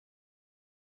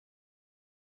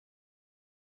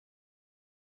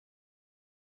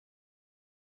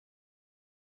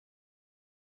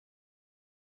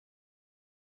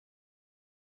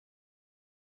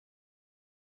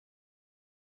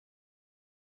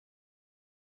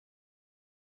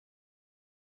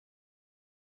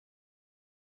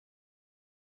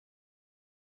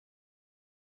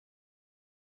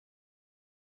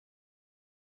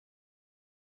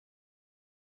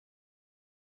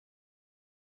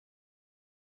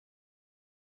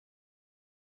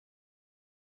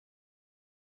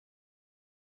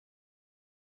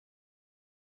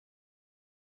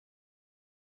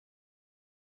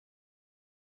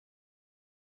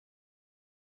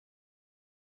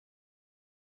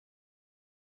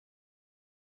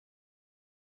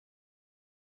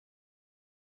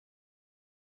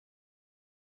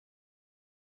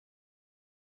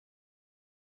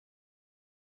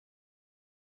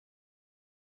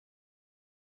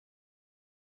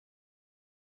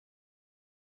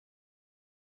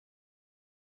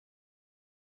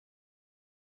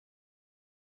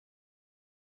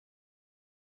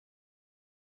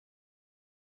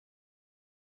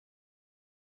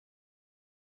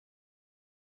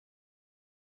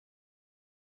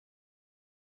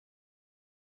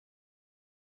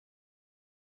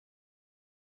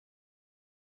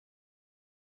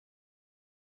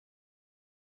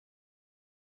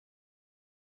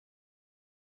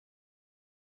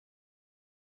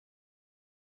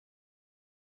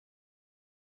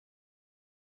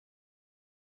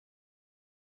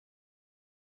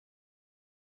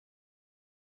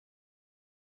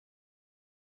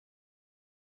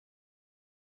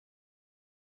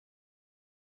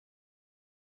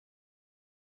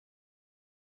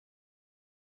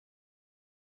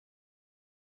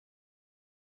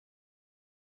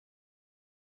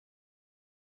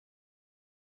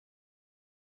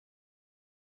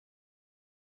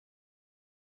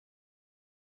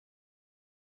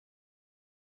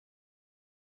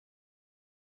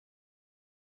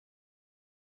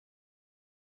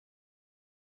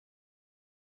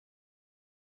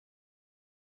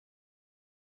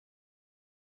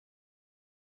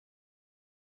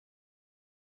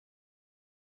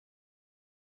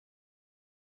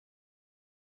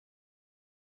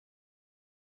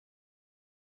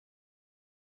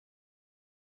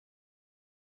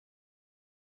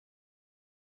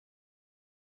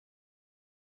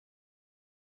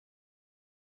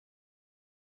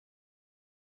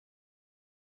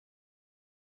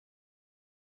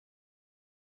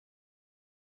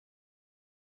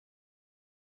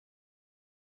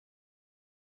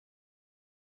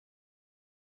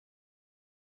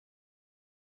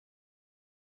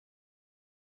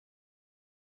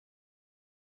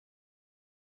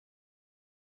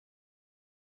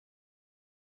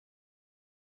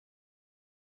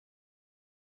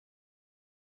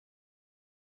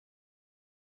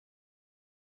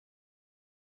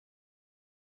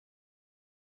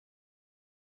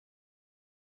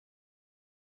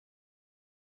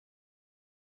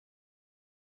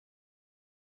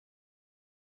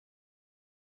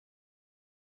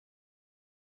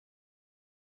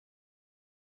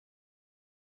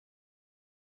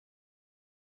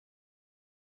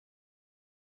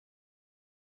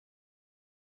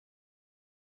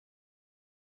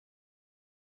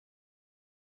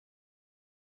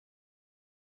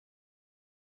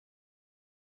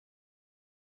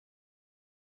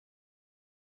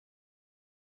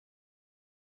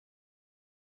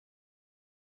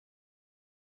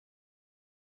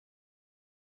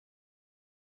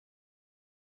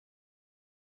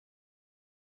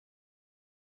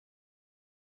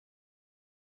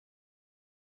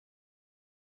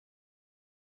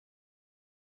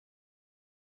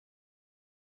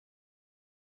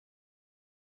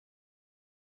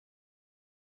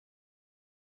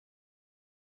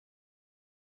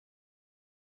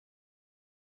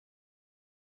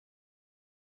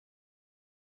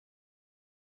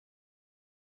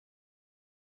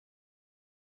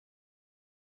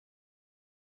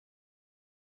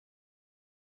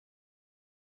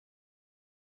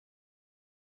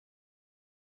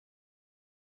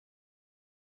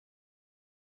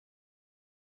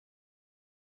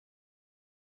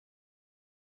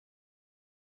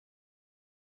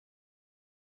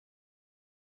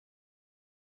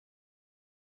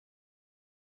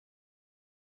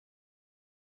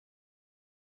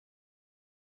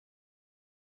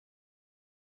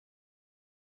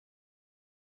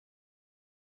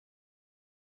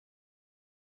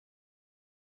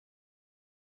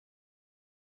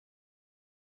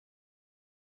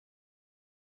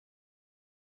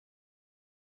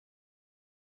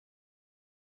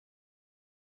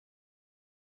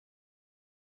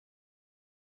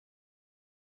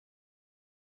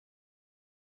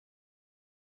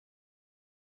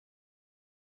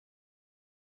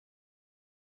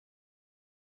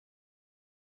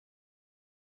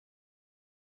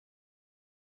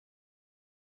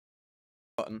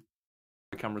button.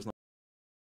 The camera's not.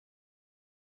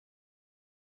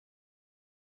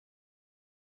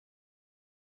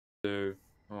 2,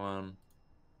 1.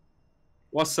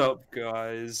 What's up,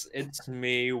 guys? It's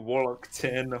me,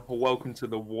 Warlock10. Welcome to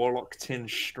the Warlock10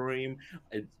 stream.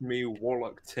 It's me,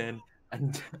 Warlock10,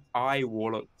 and I,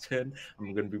 Warlock10.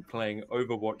 I'm going to be playing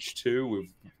Overwatch 2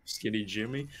 with Skinny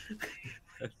Jimmy.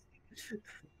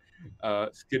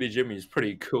 Skinny Jimmy is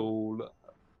pretty cool,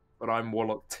 but I'm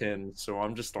Warlock10, so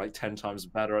I'm just like 10 times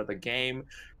better at the game.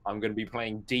 I'm going to be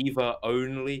playing Diva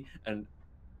only, and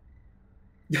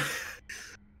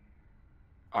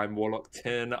I'm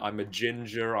Warlock10, I'm a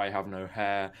ginger, I have no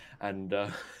hair, and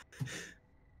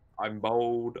I'm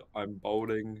bold, I'm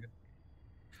bolding.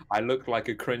 I look like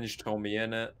a cringe Tommy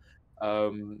in it.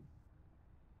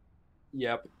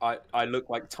 Yep, I look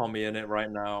like Tommy in it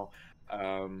right now.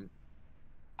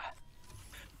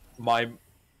 My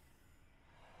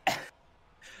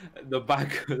the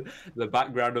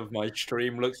background of my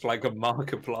stream looks like a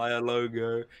Markiplier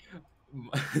logo.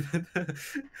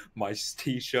 My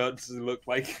t-shirts look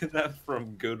like they're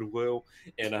from Goodwill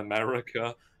in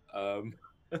America.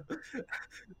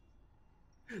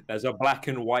 There's a black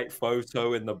and white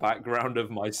photo in the background of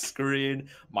my screen.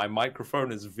 My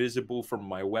microphone is visible from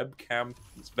my webcam.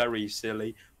 It's very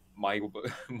silly. My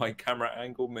camera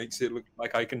angle makes it look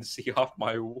like I can see off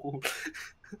my wall.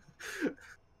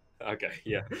 Okay,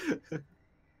 yeah.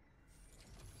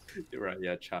 You're right,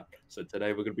 yeah, chat. So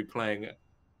today we're going to be playing...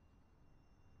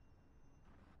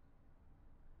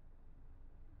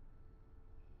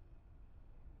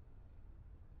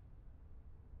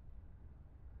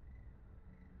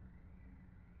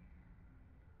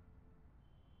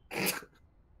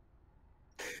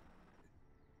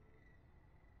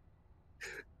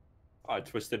 I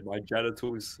twisted my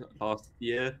genitals last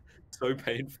year so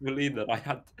painfully that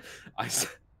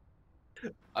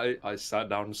I sat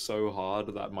down so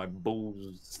hard that my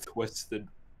balls twisted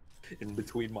in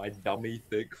between my dummy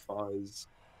thick thighs.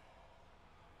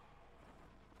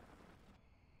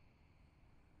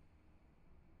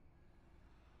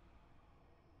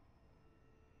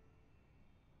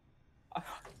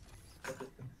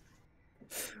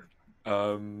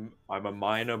 I'm a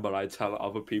minor, but I tell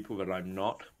other people that I'm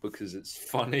not because it's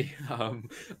funny. I'm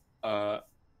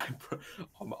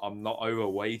not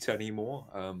overweight anymore.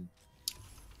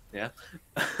 Yeah.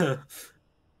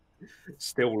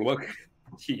 Still look.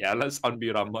 Yeah, let's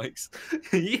unmute our mics.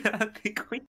 Yeah,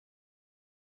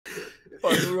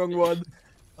 Oh, the wrong one.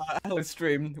 Hello,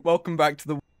 stream. Welcome back to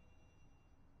the.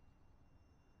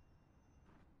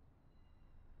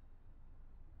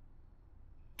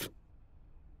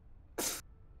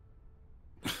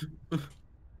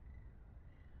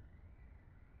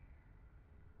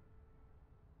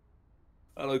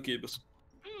 Hello, Keepers.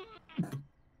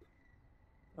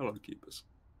 Hello, Keepers.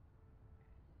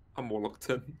 I'm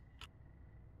Warlock10.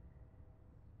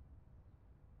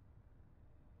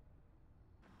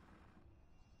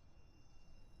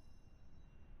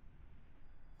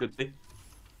 Good thing.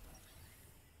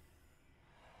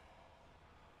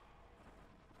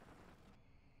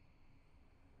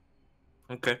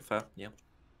 Okay, fair. Yeah,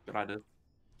 good idea.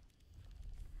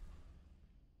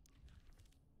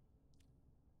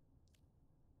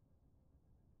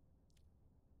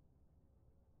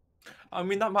 I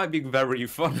mean, that might be very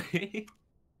funny.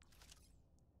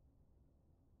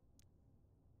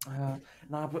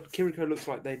 Nah, but Kiriko looks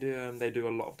like they do a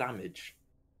lot of damage.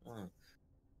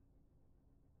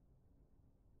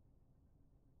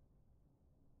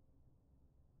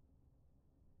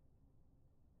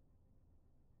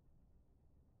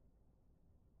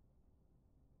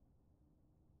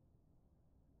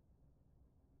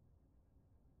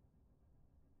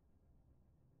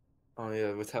 Oh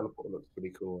yeah, the teleport looks pretty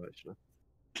cool actually.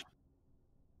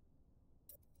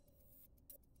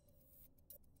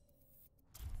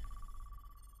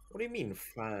 What do you mean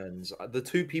fans? The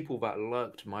two people that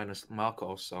lurked minus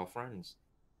Marcos are friends.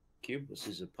 Cubus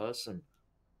is a person.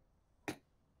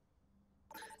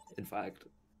 In fact.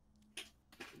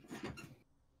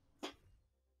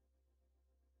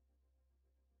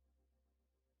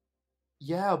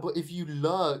 Yeah, but if you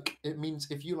lurk, it means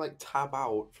if you like tab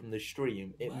out from the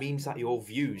stream, it means that your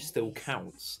view still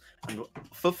counts. And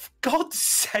for God's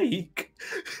sake,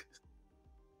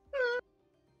 I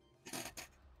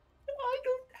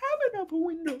don't have another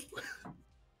window.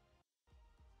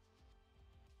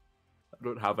 I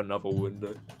don't have another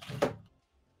window.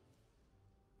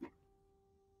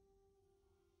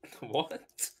 What?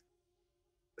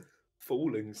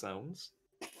 Falling sounds.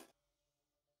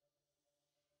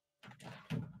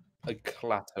 A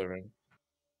clattering.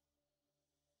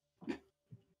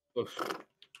 Ugh.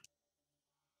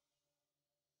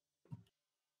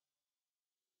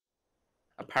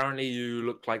 Apparently you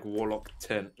look like Warlock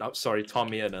 10. Oh, sorry,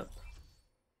 Tommy in it.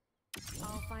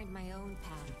 I'll find my own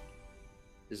path.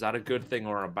 Is that a good thing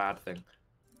or a bad thing?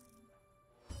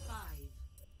 5,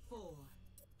 4.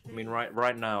 I mean,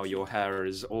 right now your hair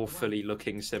is awfully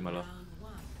looking similar. Round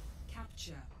 1.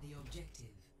 Capture the objective.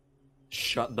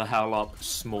 Shut the hell up,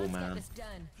 small Let's get man. this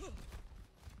done.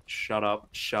 Shut up,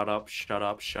 shut up, shut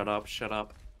up, shut up, shut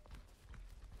up.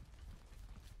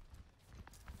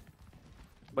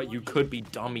 But you could be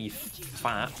dummy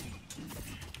fat.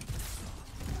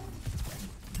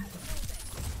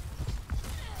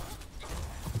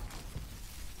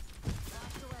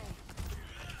 Locked away.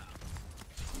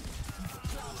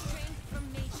 Draw strength from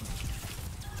nature.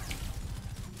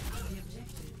 The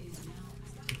objective is now.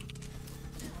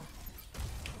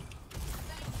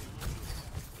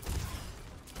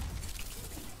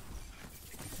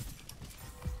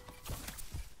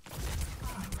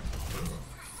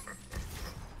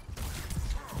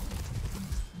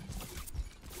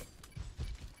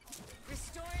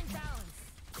 Restoring balance.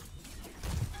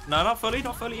 No, not fully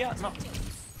yet. No.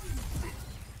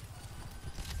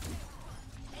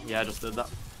 Yeah, I just did that.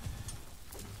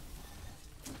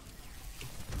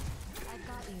 I've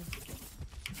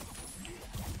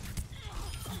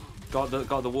got you.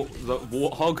 Got the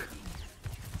warthog.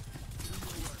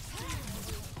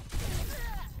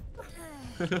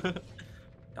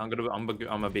 I'm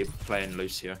gonna be playing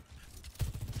Lucio.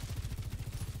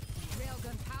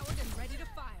 Railgun powered and ready to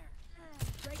fire.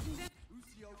 Breaking them.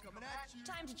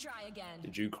 Time to try again.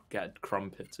 Did you get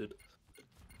crumpetted?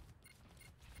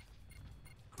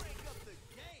 Right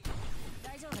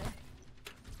over.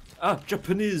 Ah,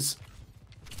 Japanese.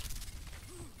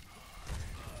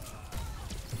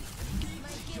 My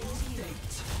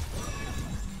gift to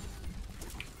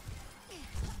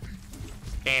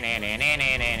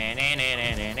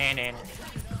you.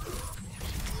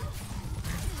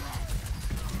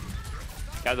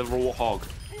 Got the warthog.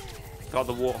 Got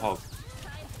the warthog.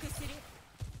 Time to consider.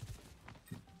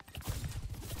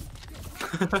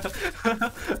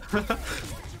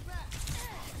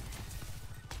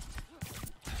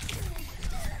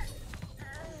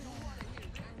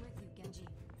 I'm with you, Genji.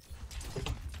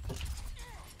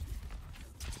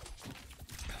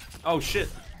 Oh shit!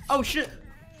 Oh shit!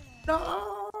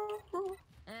 No!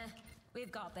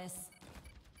 We've got this.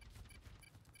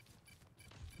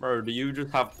 Bro, do you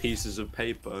just have pieces of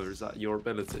paper, or is that your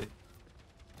ability?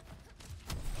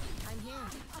 I'm here.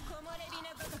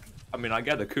 I mean, I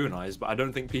get the kunais, but I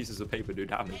don't think pieces of paper do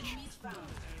damage.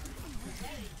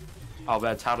 Oh,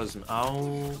 they're talisman.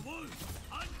 Oh.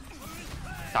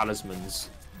 Talismans.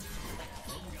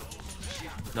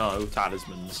 No,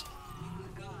 talismans.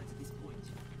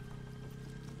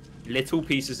 Little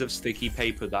pieces of sticky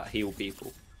paper that heal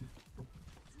people.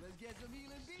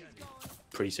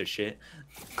 Piece of shit.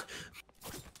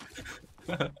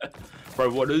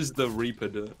 Bro, what does the Reaper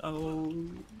do? Oh.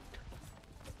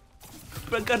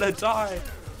 We're gonna die.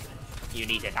 You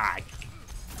need to die.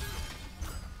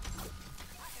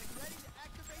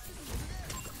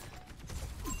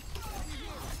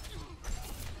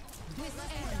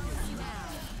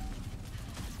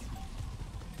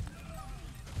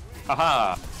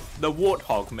 Haha, the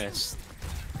warthog missed.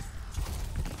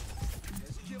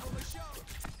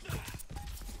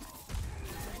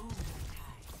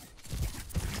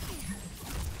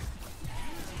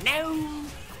 No,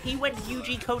 he went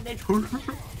UG coded.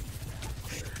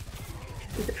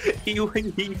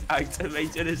 he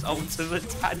activated his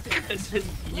ultimate and couldn't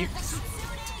use.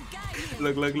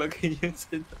 Look, he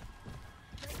used it.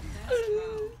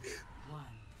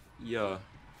 Yeah.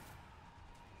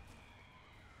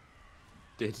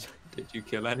 Did you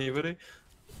kill anybody?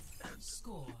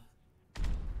 Score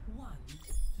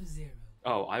 1-0.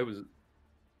 Oh, I was.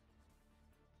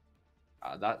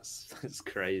 That's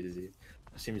crazy.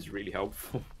 That seems really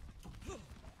helpful.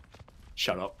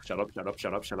 Shut up!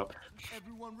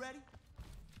 Everyone ready?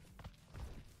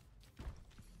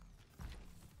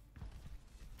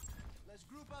 Let's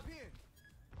group up here.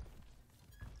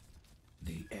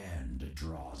 The end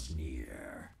draws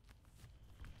near.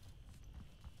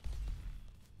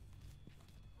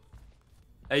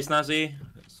 Hey Snazzy,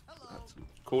 it's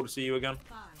cool to see you again.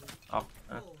 5, Oh,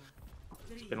 4,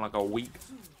 it's been like a week.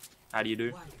 How do you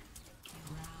do? 1. Round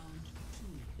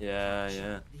 2. Yeah.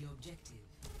 The objective.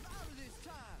 Out of this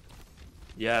time.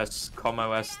 Yes, como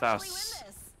estás?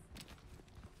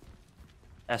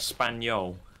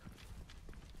 Español.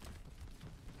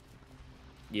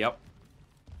 Yep.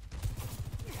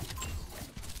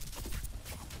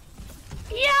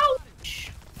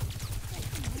 Ouch!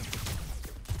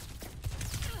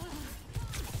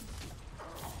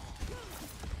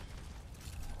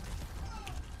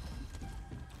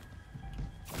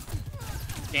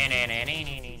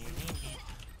 And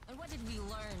what did we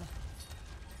learn?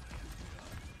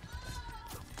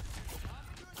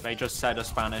 They just said a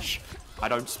Spanish. I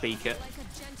don't speak it. Like a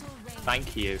gentle rain.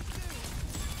 Thank you.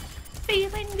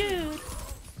 Feeling good.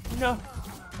 No.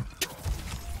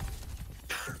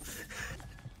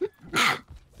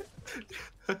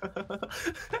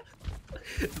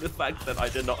 The fact that I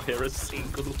did not hear a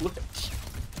single glitch.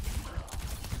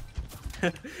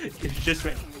 It's just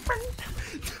went.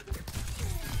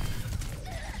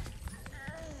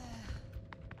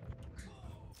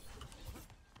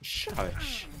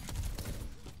 Shush.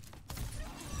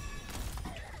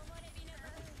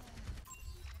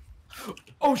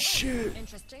 Oh shit!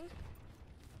 Interesting.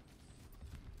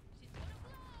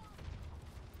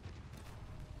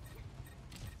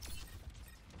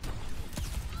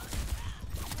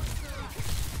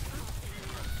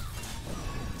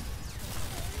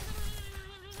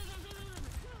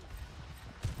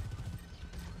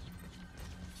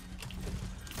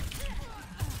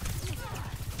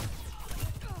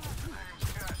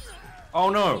 Oh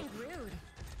no! Rude.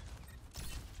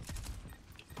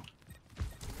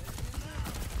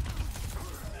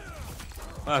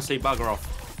 Mercy, bugger off.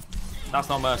 That's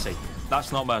not mercy.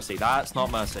 That's not mercy. That's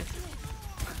not mercy.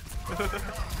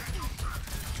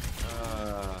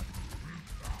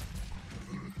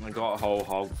 I got whole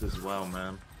hogs as well,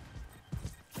 man.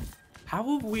 How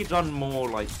have we done more,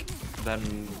 like,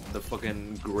 than the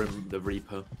fucking Grim the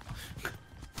Reaper?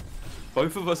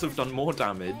 Both of us have done more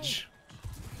damage,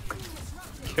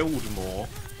 killed more,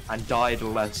 and died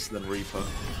less than Reaper.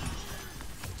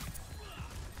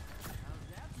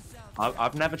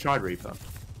 I've never tried Reaper.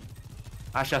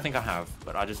 Actually, I think I have,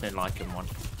 but I just didn't like him one.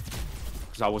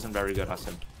 Because I wasn't very good at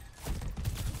him.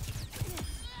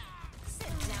 Sit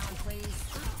down, please.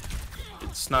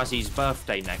 It's Snazzy's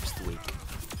birthday next week.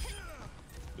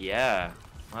 Yeah,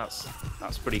 that's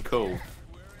pretty cool.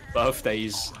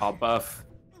 Birthdays are birth.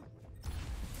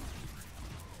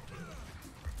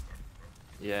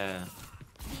 Yeah.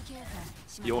 Be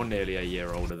careful. You're nearly a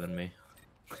year older than me.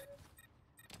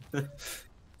 The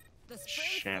spring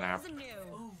Shut up. flows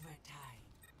anew.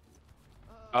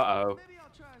 Uh-oh. Maybe I'll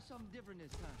try something different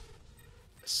this time.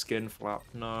 Skin flap,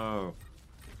 no.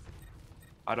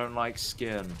 I don't like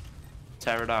skin.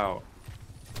 Tear it out.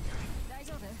 Dies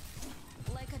over.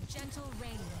 Like a gentle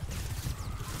rain.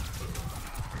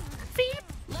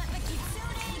 Let the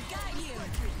kitsune guide you.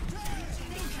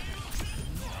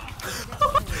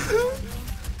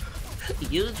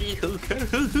 Yuji Hooker.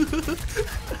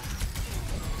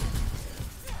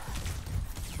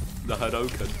 The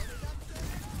Hadoken.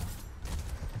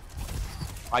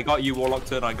 I got you,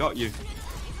 Warlockton, I got you.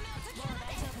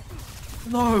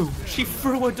 No, she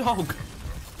threw a dog.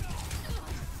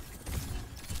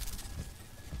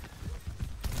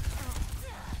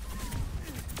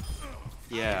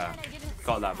 Yeah,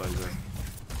 got that, Bozo.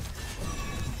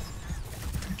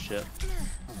 Shit.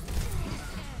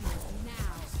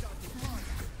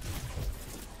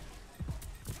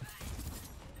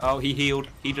 Oh, he healed.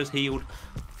 He just healed.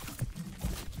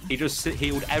 He just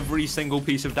healed every single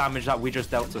piece of damage that we just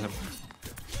dealt to him.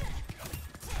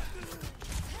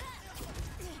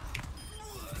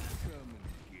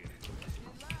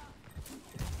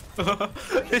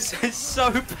 This is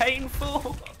so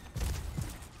painful.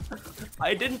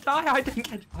 I didn't die. I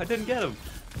didn't get him.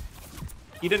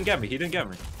 He didn't get me. He didn't get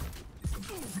me.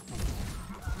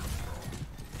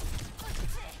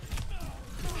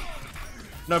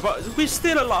 No, but we're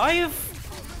still alive.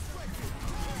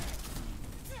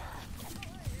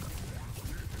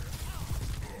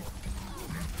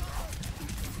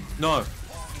 No.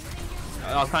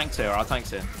 Our tank's here. Our tank's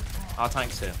here. Our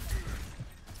tank's here.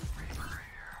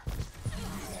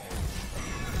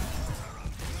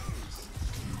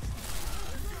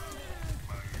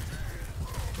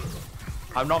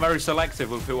 I'm not very selective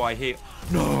with who I hit.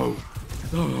 No!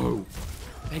 No!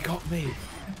 They got me.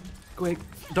 Quick.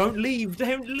 Don't leave.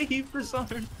 Don't leave the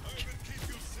zone.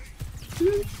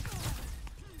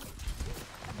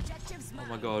 Oh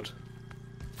my god.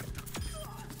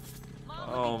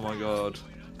 Oh my god.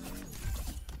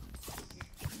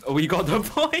 Oh, we got the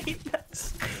point.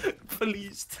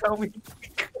 Please tell me we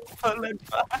can pull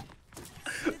it back.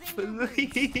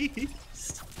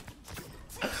 Please.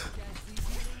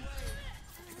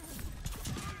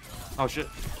 Oh shit.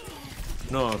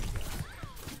 No.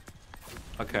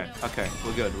 Okay, okay,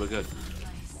 we're good, we're good.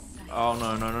 Oh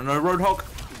no, no, no, no, Roadhog!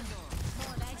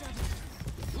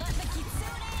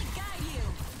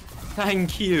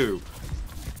 Thank you!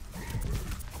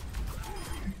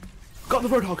 Got the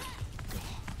Roadhog!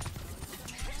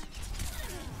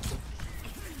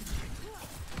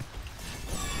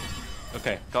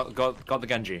 Okay, got the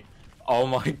Genji. Oh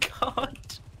my god,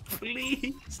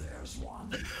 please. There's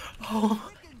one.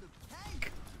 Oh.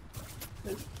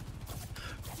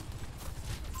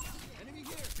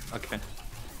 Okay.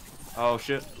 Oh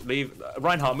shit, leave.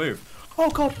 Reinhardt, move.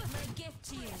 Oh god. My gift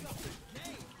to you.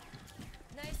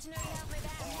 Nice to know you have my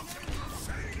back.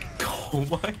 Oh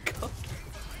my god.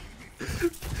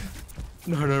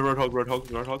 No, no, Roadhog, Roadhog,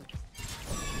 Roadhog.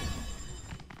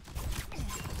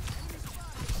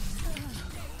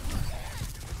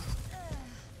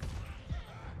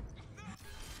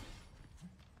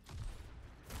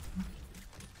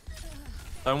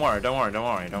 Don't worry, don't worry, don't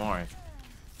worry, don't worry.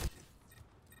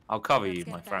 I'll cover you,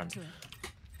 my friend.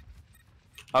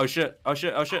 Oh shit, oh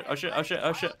shit, oh shit, oh shit, oh shit,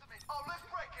 oh shit.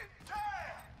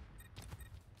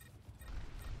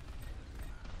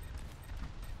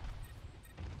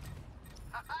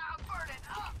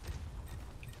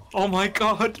 Oh my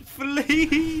god,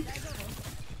 please!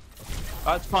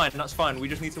 That's fine, that's fine. We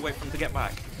just need to wait for him to get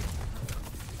back.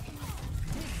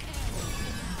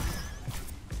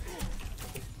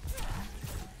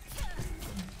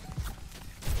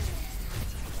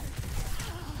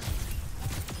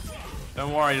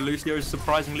 Don't worry, Lucio is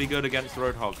surprisingly good against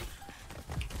Roadhog.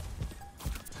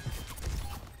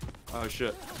 Oh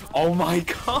shit. Oh my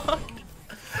god!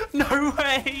 No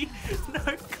way!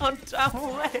 No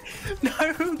goddamn way!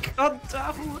 No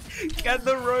goddamn way! Get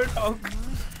the Roadhog!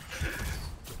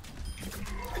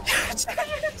 Yes,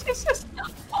 yes, yes, yes.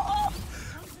 Oh.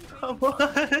 Come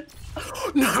on!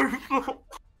 No!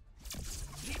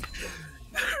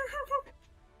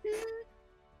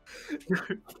 No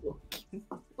fucking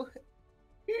way!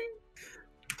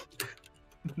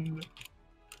 No.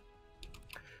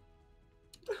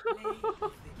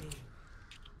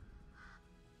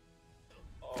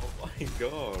 Oh my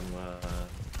god,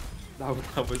 man.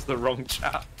 That was the wrong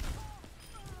chat.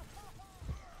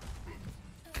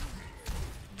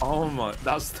 Oh my,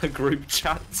 that's the group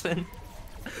chatting.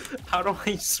 How do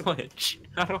I switch?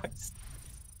 How do I...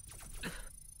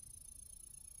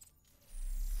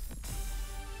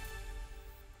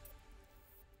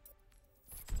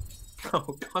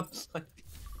 Oh God's sake.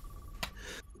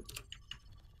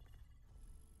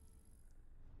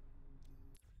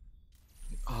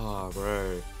 Oh,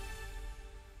 bro.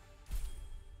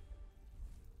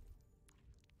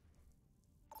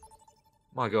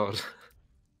 My god.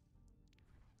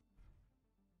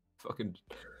 Fucking...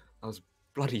 That was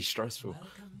bloody stressful.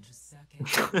 Welcome to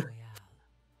Circuit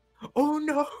Royale. Oh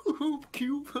no!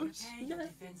 Cubers! Prepare No. your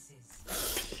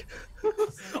defenses.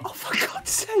 Oh for God's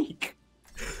sake!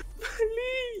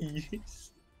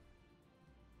 Please!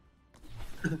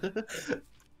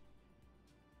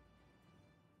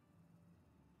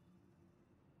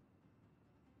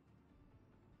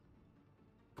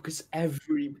 Because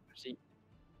everybody,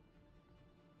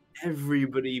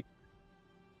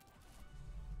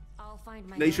 I'll find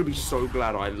my they should be own. so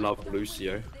glad I love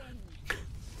Lucio.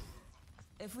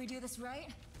 If we do this right,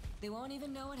 they won't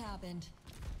even know what happened.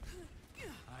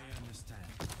 I understand.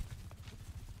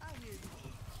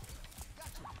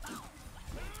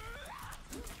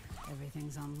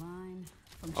 Everything's online.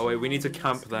 Oh wait, we need to Functionality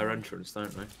camp looks their good. entrance,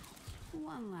 don't we?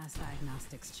 One last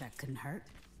diagnostics check couldn't hurt.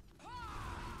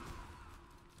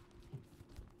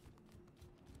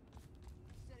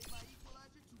 Setting my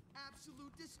equalizer to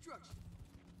absolute destruction.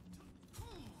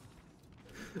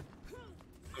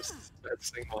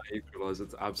 Setting my equalizer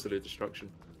to absolute destruction.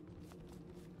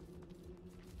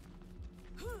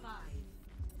 5,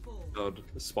 4, God,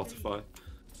 Spotify.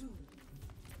 2,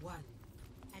 1.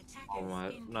 Attackers Oh my,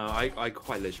 in no, I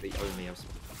quite literally only have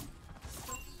Spotify.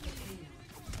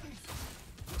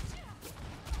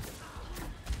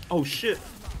 Oh shit!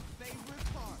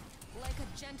 Like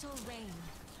a gentle rain.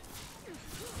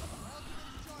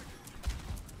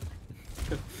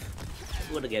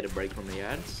 Wanna get a break from the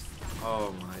ads?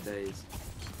 Oh my days.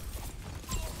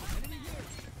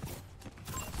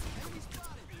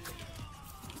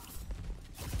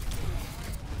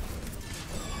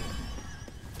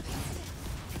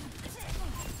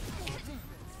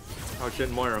 Oh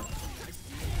shit, Moira.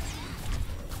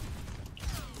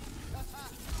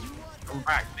 Come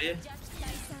back, bitch.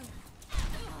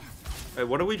 Wait,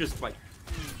 what are we just like?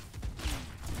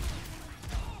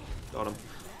 Got him.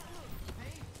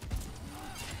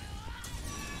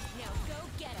 Now go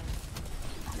get him.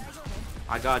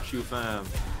 I got you, fam.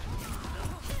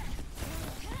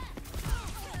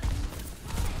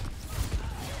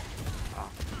 Ah.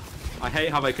 I hate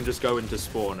how they can just go into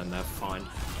spawn and they're fine.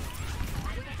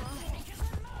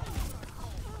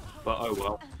 But oh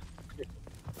well.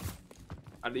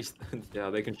 At least, yeah,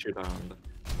 they can shoot down.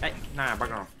 Hey, nah,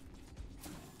 back off.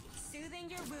 Soothing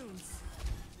your wounds.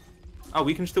 Oh,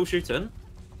 we can still shoot in?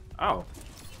 Oh.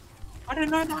 I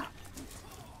didn't know that.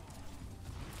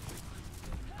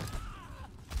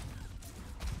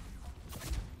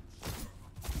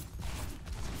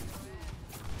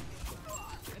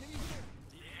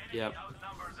 Yep.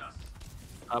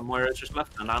 Moira's just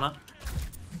left and Anna.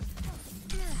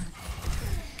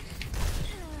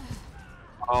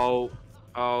 Oh,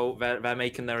 they're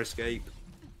making their escape.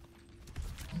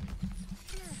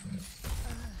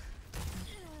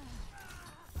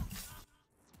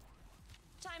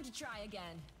 Time to try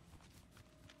again.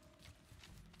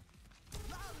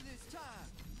 Louder this time.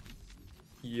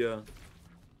 Yeah.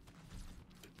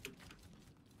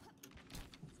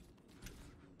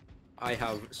 I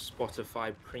have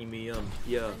Spotify Premium.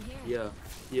 Yeah.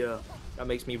 That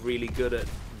makes me really good at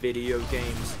video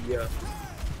games. Yeah.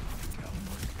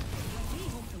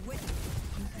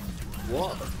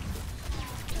 What?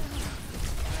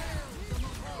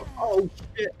 Oh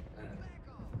shit.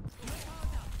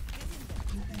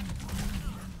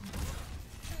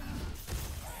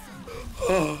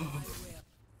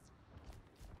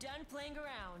 Done playing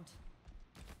around.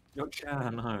 Your chair,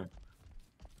 no.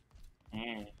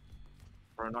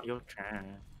 Bro, not your chair.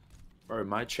 Bro,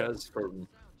 my chair's from...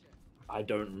 I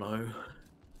don't know.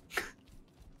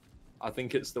 I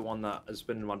think it's the one that has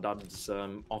been in my dad's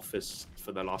office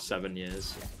for the last 7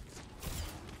 years.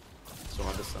 So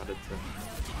I decided to...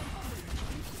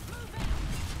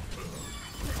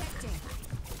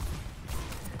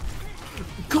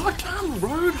 Goddamn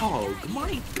Roadhog!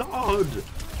 My god!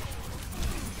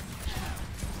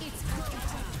 It's go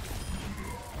time.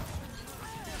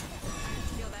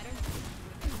 Feel better?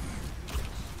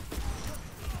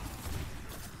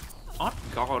 Oh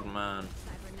god, man.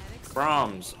 Cybernetics.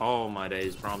 Brahms. Oh my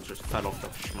days, Brahms just fell off the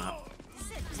schmap.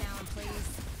 Sit down, please.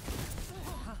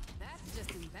 That's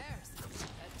just embarrassing.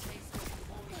 That tastes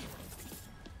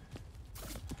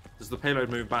Does the payload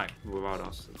move back without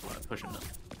us? It's like pushing it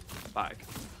back.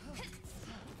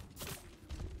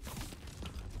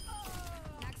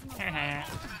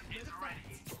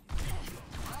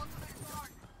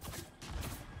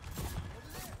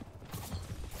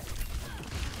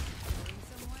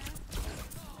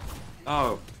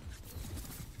 Oh.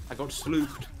 I got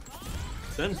slooped.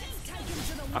 Then?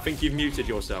 I think you've muted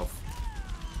yourself.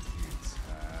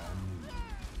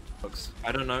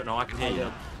 I don't know. No, I can hear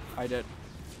you. I did.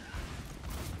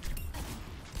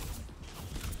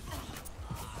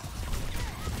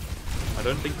 I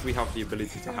don't think we have the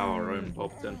ability to have our own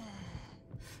popped in.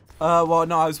 Well,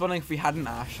 no, I was wondering if we had an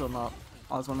Ash or not.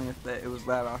 I was wondering if it was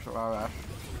their Ash or our Ash.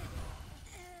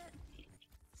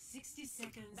 60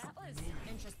 seconds. That was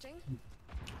interesting.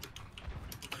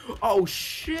 Oh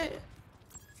shit!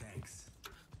 Thanks.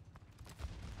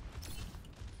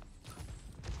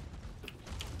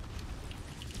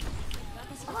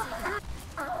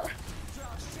 Draw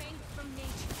strength from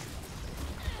nature.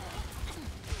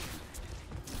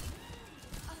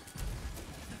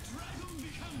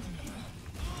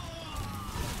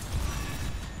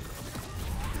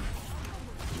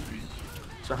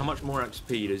 So how much more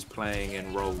XP does playing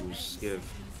in roles give?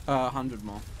 100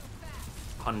 more.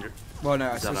 100. Well,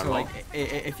 no, Is so, that a so like, lot?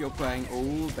 if you're playing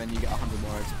all, then you get 100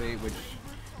 more XP, which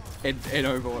in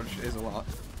Overwatch is a lot,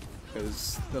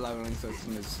 because the leveling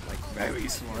system is like very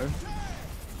slow.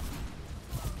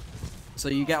 So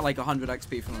you get like 100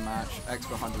 XP from a match,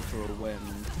 extra 100 for a win,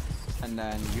 and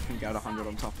then you can get 100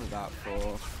 on top of that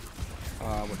for,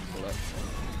 what do you call it?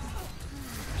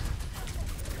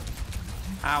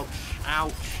 Ouch!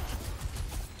 Ouch!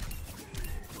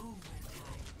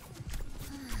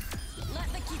 Let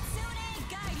the kitsune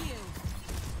guide you.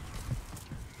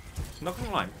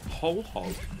 Nothing like whole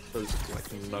hog does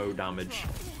like no damage.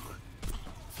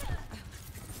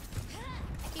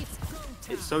 It's go time.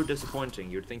 It's so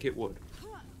disappointing. You'd think it would.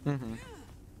 Mm-hmm.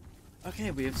 Okay,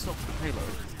 we have stopped the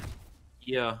payload.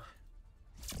 Yeah.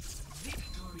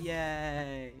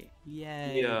 Yay!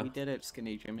 Yay! Yeah. We did it,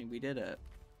 Skinny Jimmy. We did it.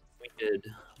 We did.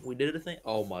 We did a thing.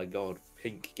 Oh my god,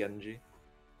 pink Genji.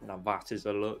 Now that is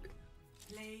a look.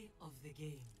 Play of the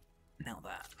game. Now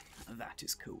that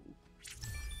is cool.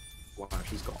 Wow,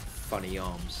 she's got funny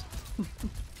arms.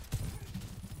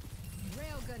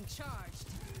 Railgun charged.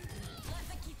 Let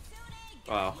the kitsune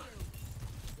guide Wow.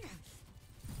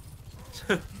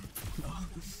 you.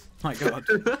 My god.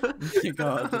 My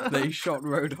god. They shot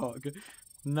Roadhog.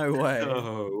 No way.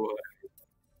 Oh.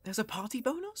 There's a party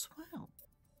bonus? Wow.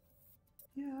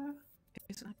 Yeah.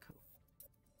 Isn't that cool?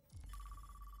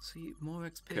 See, more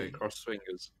XP. Okay, cross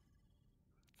fingers.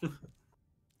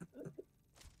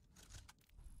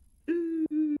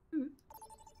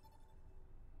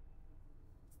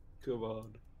 Come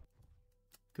on.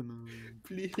 Come on.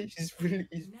 Please, please, please.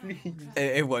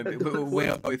 It won't be. We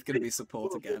are both going to be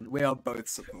support again. We are both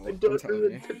support. I I'm don't telling know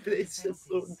you. to play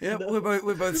support. Yeah, no.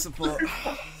 we're both support.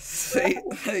 See,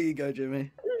 there you go,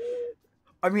 Jimmy.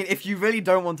 I mean, if you really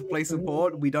don't want to play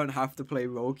support, we don't have to play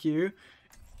role queue.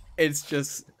 It's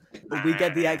just we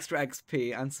get the extra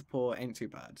XP and support ain't too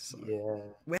bad. So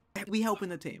Yeah. we helping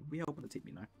the team. We helping the team,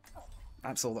 you know.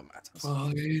 That's all that matters.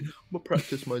 Fine. I'll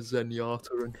practice my Zenyatta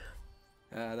and.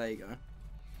 There you go.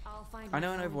 I'll find I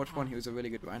know in my own Overwatch 1 path. he was a really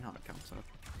good Reinhardt counter.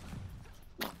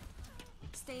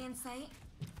 Stay in sight,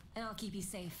 and I'll keep you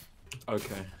safe.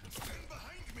 Okay.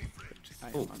 I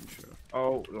am Oh. unsure.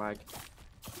 Oh, like.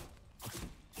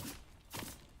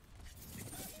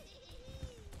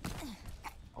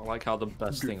 I like how the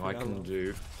best thing I can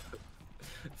do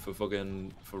for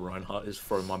Reinhardt is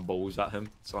throw my balls at him.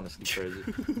 It's honestly crazy.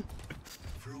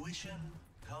 Fruition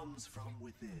comes from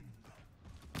within,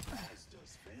 as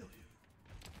does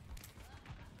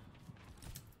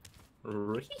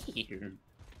failure.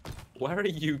 Where are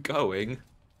you going?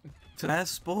 To their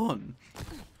spawn.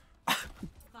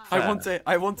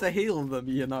 I want to heal them,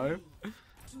 you know.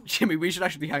 Jimmy, we should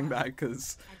actually hang back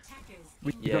because Attackers,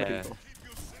 we got Yeah. people.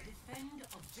 defend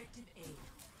objective A.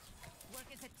 Work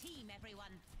as a team,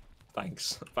 everyone.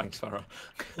 Thanks, Farah.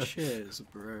 Cheers,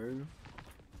 bro.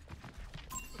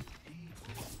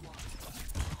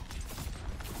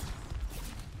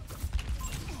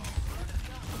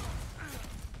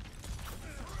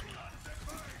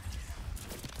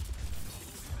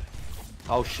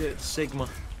 Oh shit, Sigma.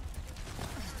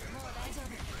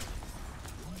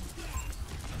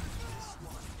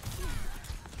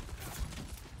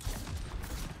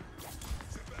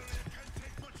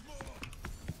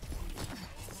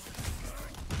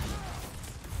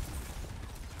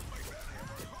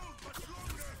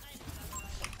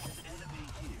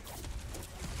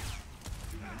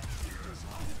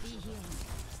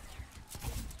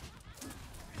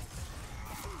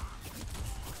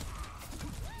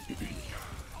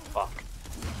 Fuck.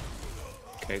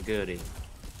 Okay, goody. I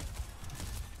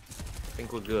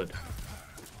think we're good.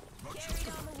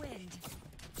 Carry on the wind.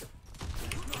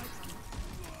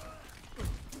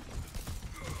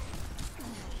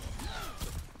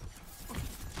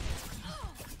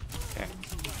 Okay.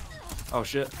 Oh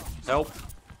shit. Help.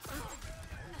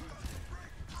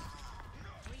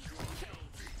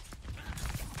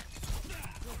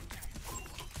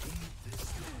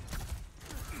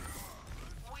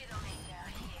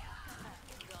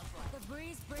 The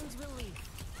breeze brings relief.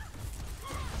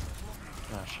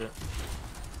 Ah shit.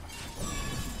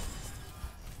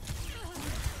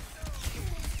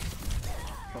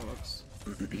 Bollocks.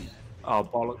 Oh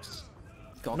bollocks.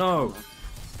 God, No.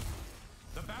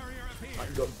 I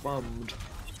got bummed.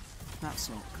 that's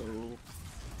not cool.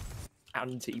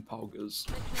 Anti-poggers.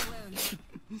 Lick my wounds.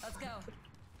 Let's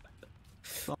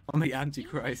go. I'm the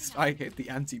Antichrist. I hate the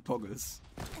anti-poggers.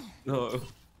 No.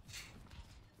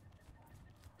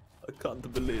 I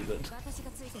can't believe it. 私が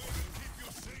ついてる。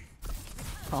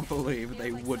 Can't believe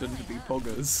they wouldn't be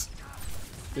poggers.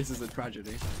 This is a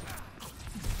tragedy.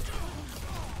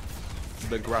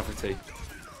 The gravity.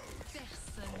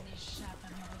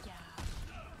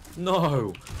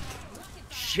 No!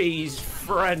 She's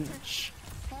French!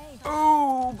 Hey,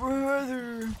 Oh,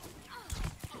 brother!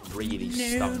 Really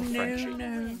stung Frenchie.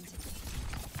 wind.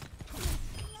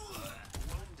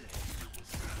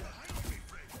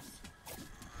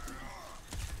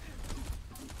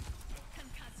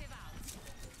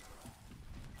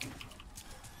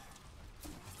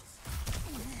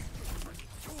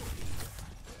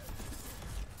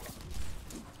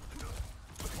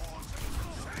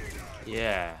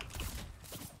 Yeah.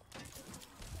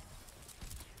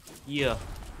 Yeah.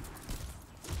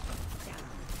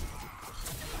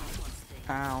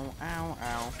 Ow, ow,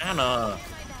 ow. Anna!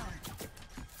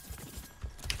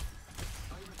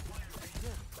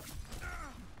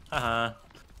 Haha.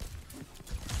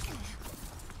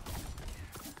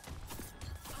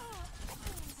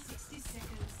 60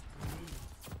 seconds.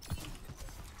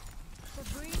 The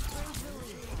breeze brings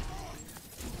relief.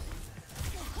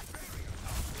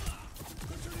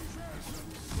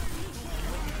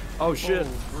 Oh shit!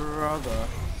 Brother.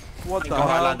 What the God,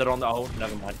 I hell? landed on the. Oh,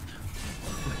 never mind.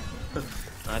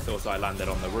 I thought I landed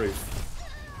on the roof.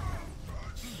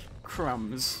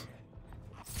 Crumbs.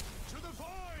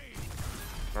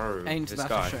 Bro, Ain't this that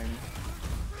guy. a shame?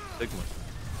 Sigma.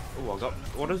 Oh, I got.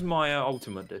 What does my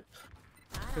ultimate do?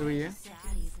 Who are you?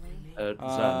 That easily.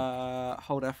 Zen.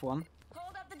 Hold F1. Hold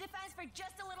up the defense for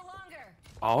just a little longer.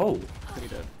 Oh. Pretty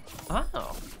dead.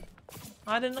 Oh.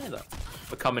 I didn't know that.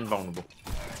 Become invulnerable.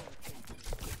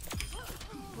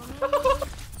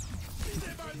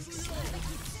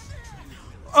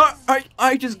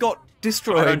 I just got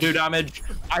destroyed. I don't do damage.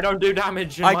 I don't do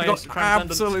damage. In I my got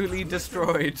transcendence. absolutely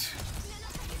destroyed.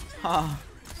 Ah.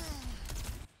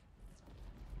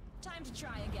 Time to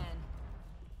try again.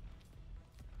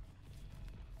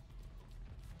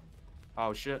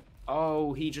 Oh shit.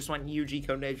 Oh, he just went UG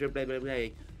Conasia, blah blah blah.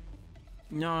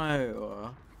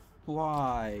 No.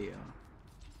 Why?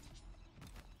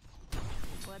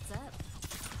 What's up?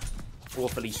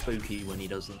 Awfully spooky when he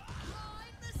does it.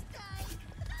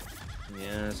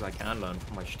 Yes, I can learn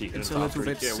from my stupid. It's a little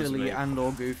bit silly and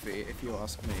or goofy, if you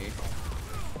ask me.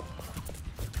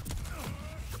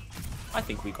 I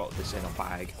think we got this in a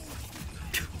bag.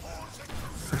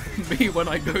 Me when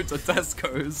I go to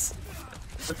Tesco's.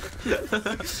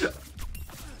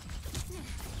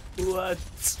 What?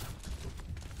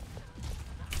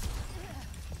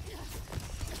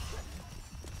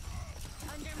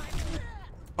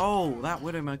 Oh, that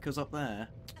Widowmaker's up there.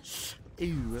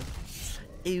 Ew.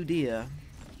 Ew dear.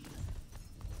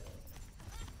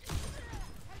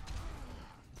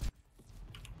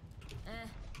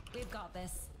 We've got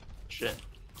this. Shit.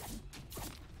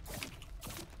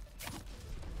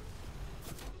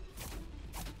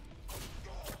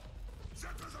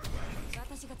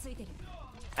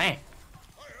 Hey.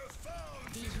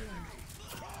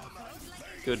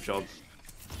 Good job.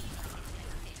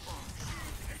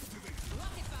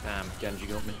 Damn, Genji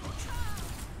got me.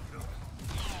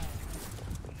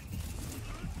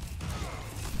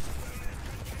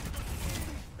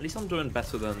 At least I'm doing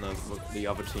better than the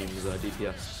other team's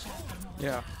DPS.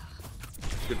 Yeah.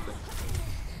 Good thing.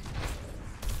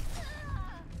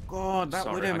 God, that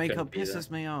Sorry, I Widowmaker couldn't be there. pisses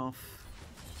me off.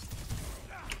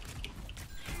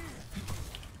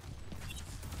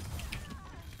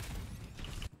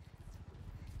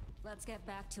 Let's get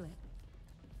back to it.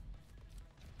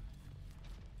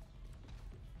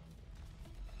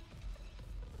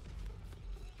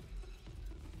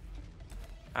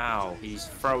 Ow, he's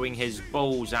throwing his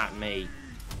balls at me.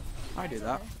 I do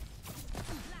that.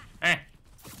 Eh.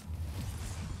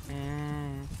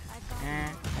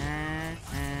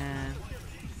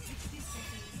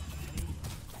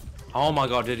 Oh my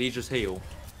god, did he just heal?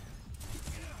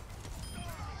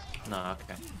 No,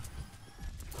 okay.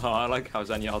 Oh, I like how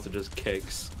Zenyatta just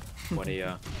kicks when he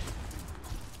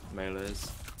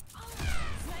melees.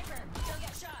 Sniper, don't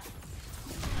get shot.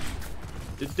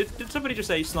 Did somebody just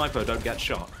say sniper don't get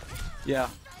shot? Yeah,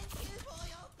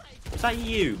 Was that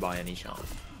you by any chance?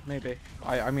 maybe.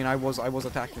 I mean I was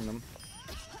attacking them.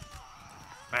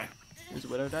 Eh. Is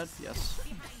Widow dead? Yes.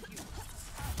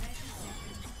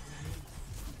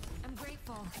 I'm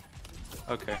grateful.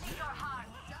 Okay.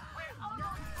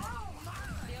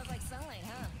 Feels like sunlight,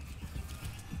 huh?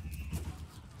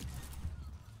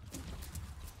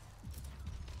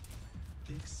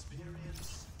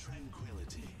 Experience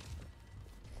tranquility.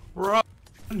 Run!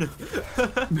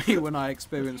 Me when I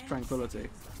experience tranquility.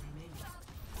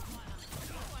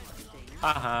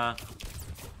 Haha.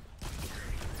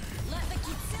 Let the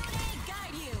Kitsune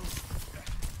guide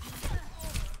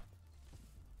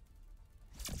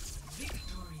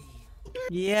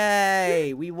you.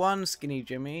 Yay! We won, Skinny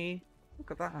Jimmy.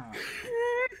 Look at that.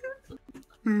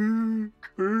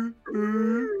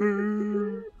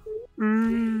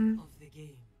 Of the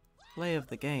game. Play of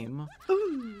the game.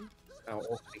 Ow,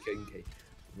 awfully kinky.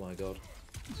 Oh my god.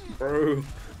 Bro.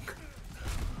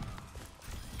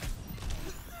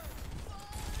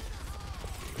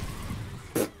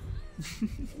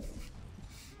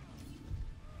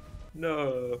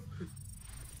 No.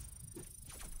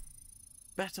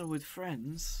 Better with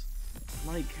friends.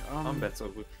 Like, I'm better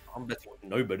with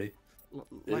nobody.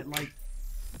 Like.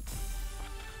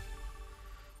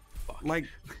 Fuck. Like.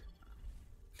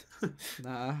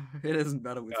 Nah, it isn't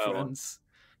better with Go on. friends.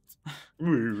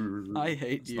 I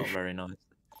hate It's you. not very nice.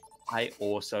 I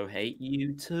also hate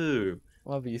you too.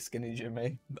 Love you, Skinny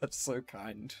Jimmy. That's so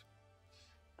kind.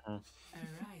 Arriving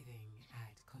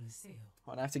at Coliseo.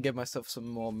 I have to give myself some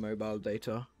more mobile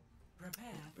data.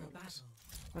 Prepare for battle.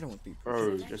 I don't want to be.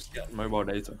 Bro, just get mobile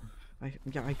data. I'm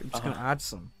just gonna add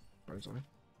some. Sorry.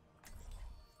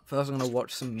 First, I'm gonna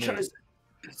watch some meat.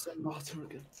 It's a matter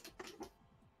again.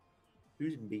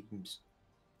 Who's memes?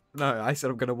 No, I said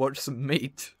I'm gonna watch some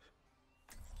meat.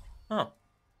 Oh.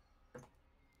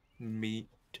 Meat.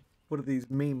 What are these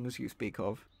memes you speak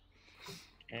of?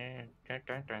 I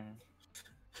don't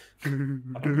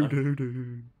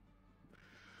know.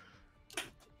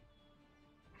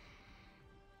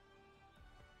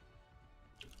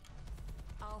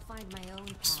 I'll find my own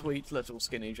path. Sweet little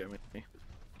Skinny Jimmy.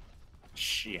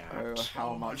 Shit. Oh,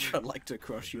 how much I'd like to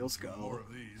crush your More skull.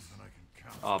 of these than I can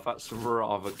count. Oh, that's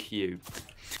rather cute.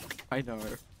 I know.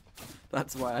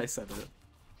 That's why I said it.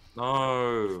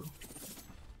 No.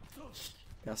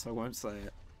 Guess I won't say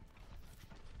it.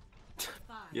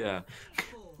 Yeah.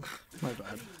 My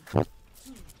bad.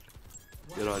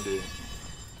 Good idea.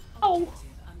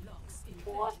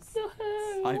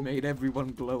 I made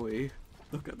everyone glowy.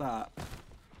 Look at that.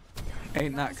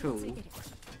 Ain't that cool?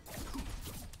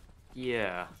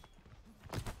 Yeah.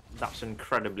 That's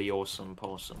incredibly awesome,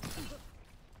 Pawsome.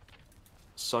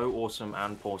 So awesome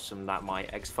and pawsome that my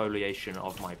exfoliation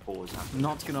of my paws happened.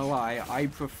 Not gonna lie, I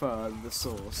prefer the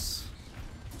sauce.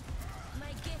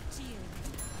 My gift to you.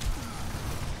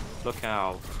 Look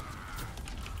out.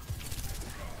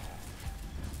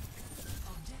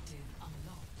 Objective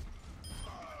unlocked.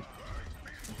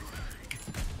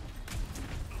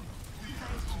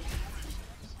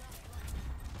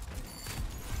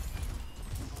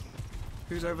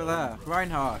 Who's over there?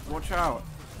 Reinhardt, watch out.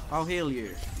 I'll heal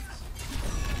you.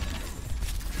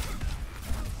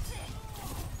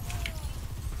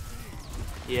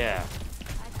 Yeah.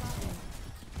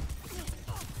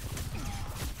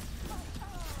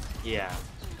 Yeah.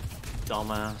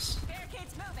 Dumbass.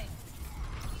 Barricades moving.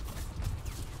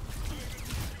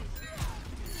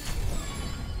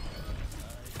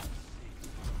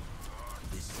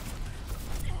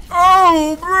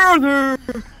 Oh, brother!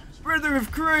 Brother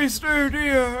of Christ, oh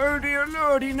dear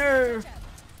lordy, no!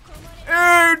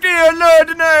 Oh dear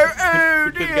lord, no! Oh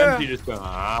Did dear! Genji just go,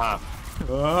 ah.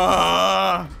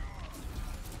 Ah!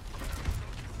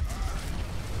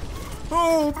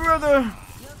 Oh, brother!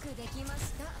 Yoku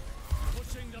dekimashita.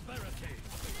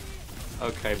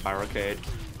 Okay, barricade.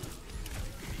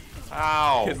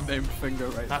 Ow. Hit name finger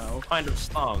right That now. kind of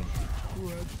stung.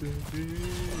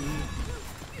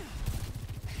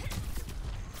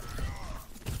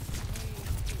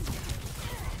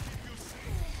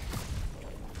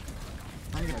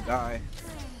 I'm gonna die.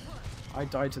 I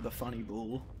died to the funny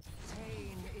bull.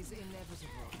 Pain is inevitable.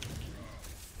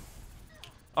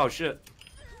 Oh shit.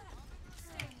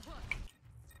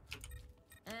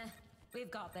 We've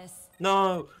got this.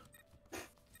 No.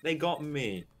 They got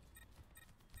me.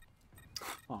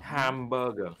 Oh,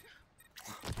 Hamburger.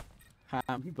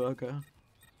 hamburger.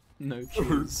 No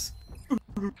cheese.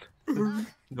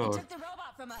 No. Took the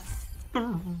robot from us.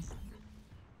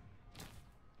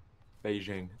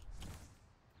 Beijing.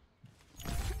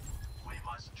 We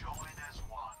must join as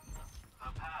one.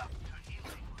 The path to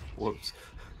healing. Whoops.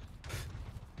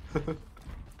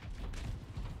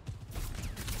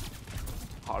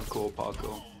 Hardcore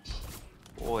parkour.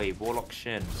 Oi, Warlock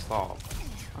Shin, stop.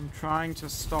 I'm trying to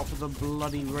stop the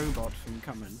bloody robot from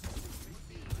coming.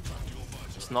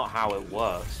 It's not how it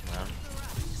works, man.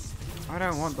 I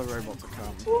don't want the robot to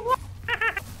come.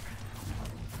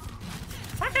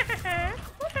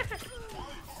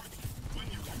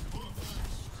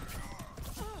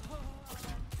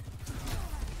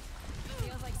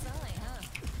 Feels like sunlight, huh?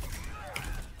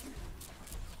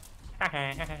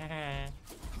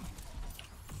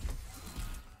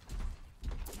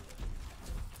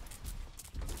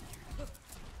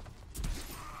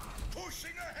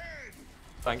 Pushing ahead.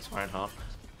 Thanks, Reinhardt.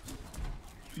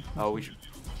 Oh, we should.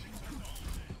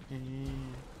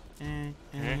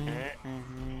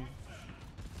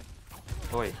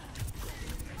 Oi.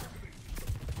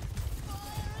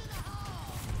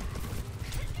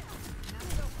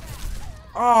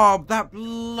 Oh, that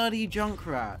bloody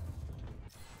Junkrat!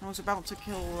 I was about to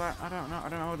kill that. I don't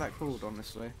know what that called,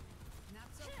 honestly.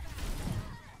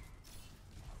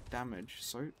 Damage.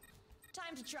 So,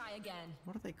 Time to try again.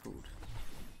 what are they called?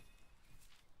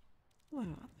 What are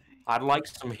they? I'd like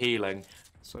some healing.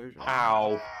 Soldier.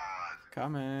 Ow.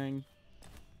 Coming.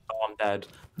 Oh, I'm dead.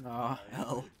 Ah,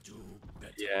 hell.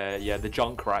 Yeah, the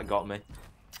Junkrat got me.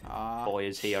 Ah. Boy,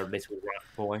 is he a little rat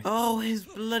boy. Oh, his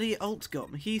bloody ult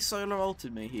got me. He solo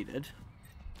ulted me, he did.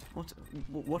 What a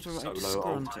Solo right ult.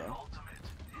 scrunter.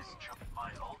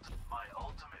 My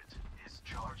ultimate is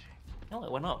charging. Oh,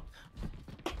 it went up.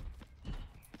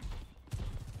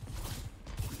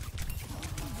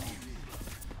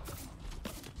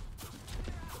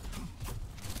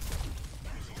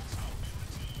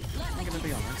 I'm gonna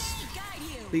be honest. Guide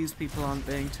you. These people aren't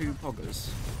being too poggers.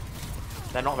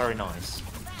 They're not very nice.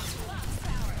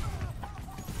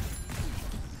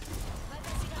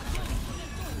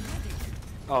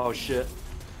 Oh shit.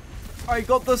 I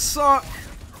got the suck!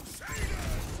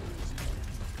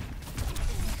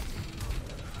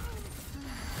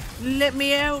 Let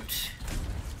me out!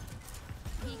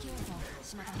 Be careful.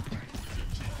 Shimada.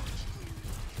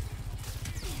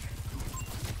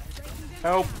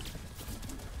 Help.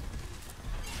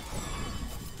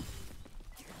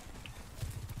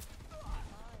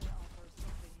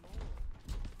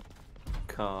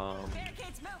 Come.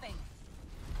 Barricades moving.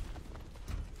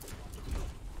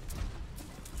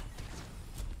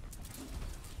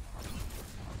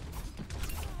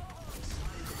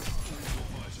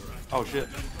 Oh shit.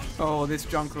 Oh, this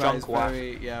Junkrat is Junkrat.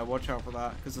 very... Yeah, watch out for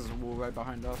that, because there's a wall right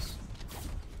behind us.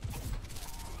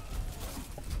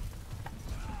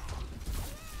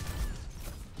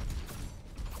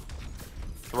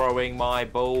 Throwing my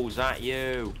balls at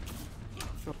you.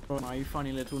 Throw my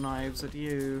funny little knives at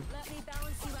you. Let me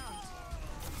balance you out.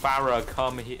 Farah,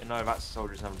 come here. No, that's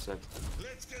soldiers haven't said.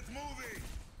 Let's get moving.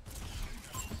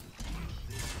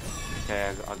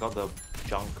 Okay, I got the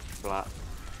junk flat.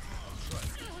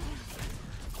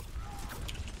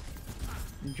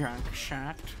 Junk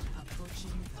shot.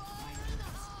 Approaching the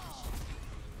final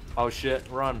Oh shit,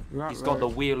 run. Right, He's got the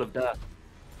right. wheel of death.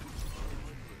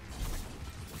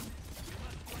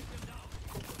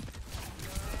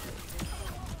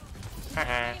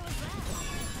 Haha.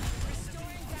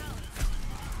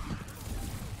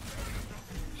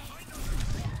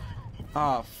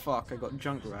 Ah, fuck, I got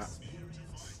Junkrat.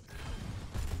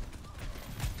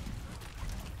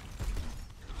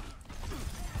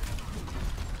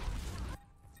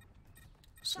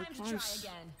 So Time to try close.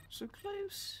 again. So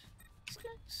close. So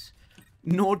close.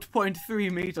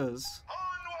 0.3 meters.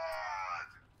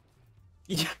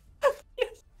 Yeah.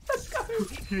 Yes, let's go.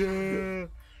 Yeah.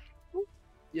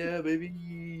 Yeah,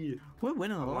 baby. We're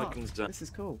winning a I'm lot. liking that. This is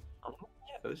cool.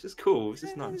 Yeah, this is cool. This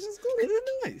is nice. This is cool. This is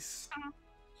nice.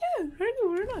 Yeah, very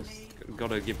cool, very nice.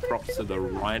 Gotta give props to the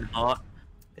Reinhardt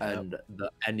Yep. and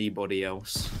the anybody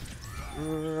else.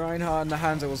 Reinhardt and the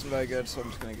Hanzo wasn't very good, so I'm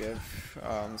just gonna give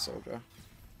the soldier.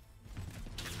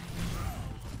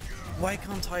 Why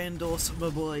can't I endorse my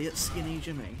boy Skinny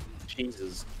Jimmy?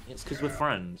 Jesus. It's because we're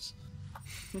friends.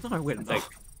 No, we're not. Like-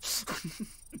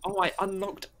 Oh, I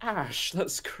unlocked Ash.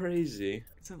 That's crazy.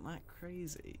 Isn't that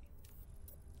crazy?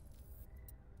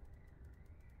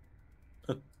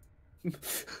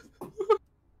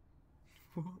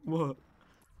 What?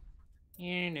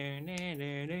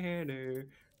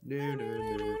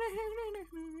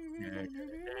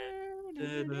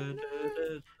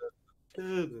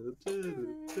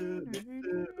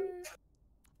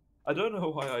 I don't know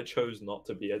why I chose not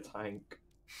to be a tank.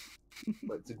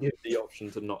 Like, to give the option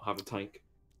to not have a tank.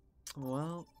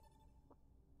 Well,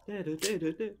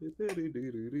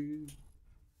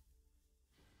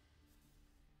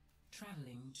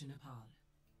 traveling to Nepal.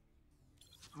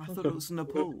 I thought it was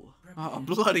Nepal. Oh,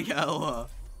 bloody hell.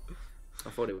 I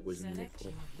thought it was Select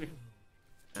nipple.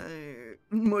 your hero.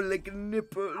 More like a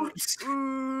nipple.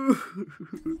 Ooh.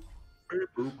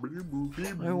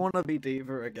 I want to be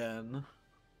Diva again.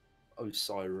 Oh,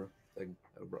 Syra thing.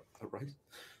 Oh, right.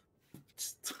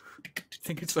 I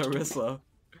think it's Orisa.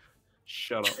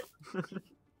 Shut up.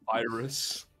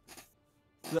 Iris.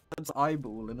 That's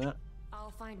eyeball in it.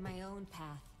 I'll find my own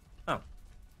path.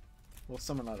 Or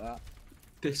something like that.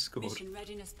 Discord. Mission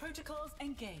readiness protocols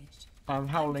engaged. I'm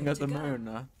howling at the Good to go. moon.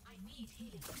 I need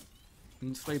healing.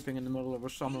 I'm sleeping in the middle of a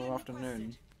summer Healing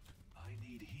afternoon. I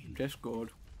need healing. Discord.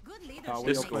 Good leadership we all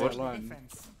makes play all the alone?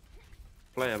 difference.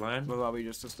 Play alone. Well, are we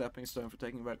just a stepping stone for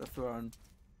taking back the throne?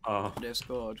 Oh.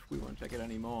 Discord. We won't take it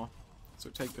anymore. So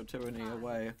take your tyranny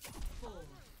away. 4,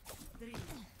 3, 2,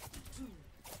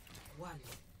 1.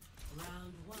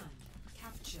 Round 1.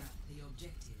 Capture the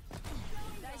objective.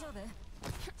 大丈夫?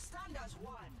 Stand as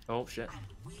one, Oh shit. and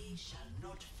we shall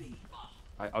not fail.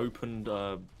 I opened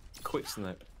quick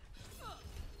snip.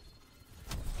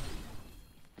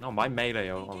 No, my melee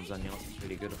I was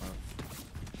really good at that.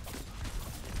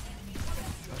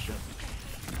 Oh shit.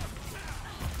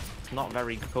 It's not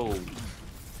very cool.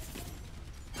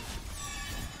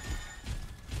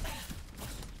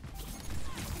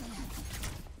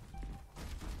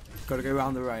 Gotta go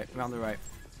round the right, round the right.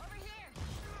 Over here.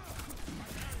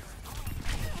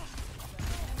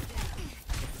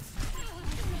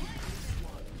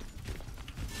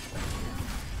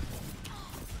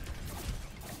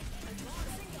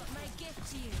 My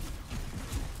gift to you.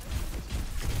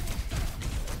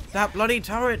 That bloody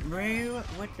turret, bro!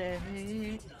 What the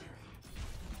heck?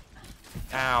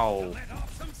 Ow.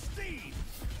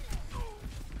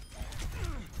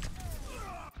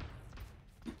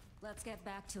 Let's get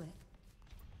back to it.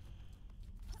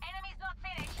 Enemy's not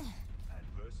finished.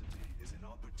 Adversity is an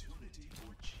opportunity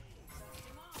for change.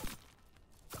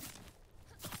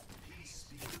 Peace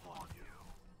be upon you.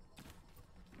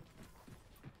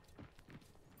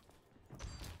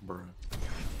 Bruh.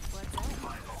 What's that?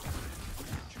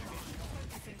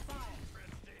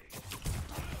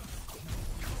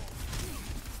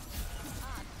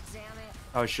 Ah, damn it.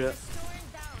 Oh shit. Storing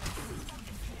down.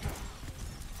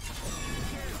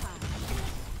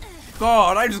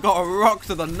 God, I just got a rock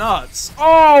to the nuts!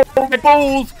 Oh, my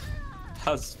balls!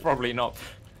 That's probably not.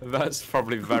 That's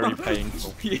probably very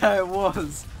painful. Yeah, it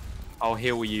was. I'll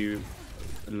heal you,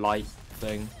 light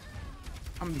thing.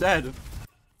 I'm dead.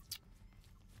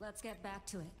 Let's get back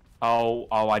to it. Oh,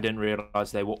 I didn't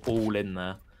realize they were all in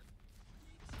there.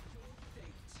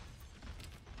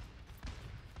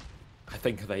 I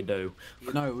think they do.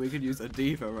 You know, we could use a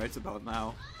diva right about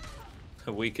now.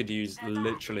 We could use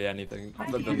literally anything I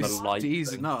other could than the use light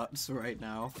these thing. nuts right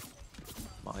now.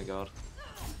 My god.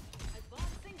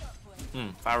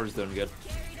 Farrah's doing good.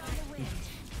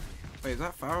 Wait, is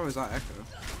that Pharaoh or is that Echo?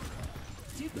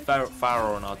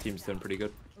 Farrah on our team's doing pretty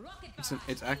good.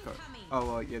 It's Echo. Oh,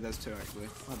 well, yeah, there's two actually.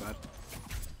 My bad.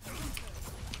 I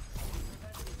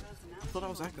thought that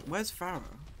was Echo. Where's Pharaoh?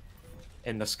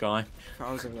 In the sky.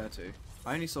 Pharaoh's over there too.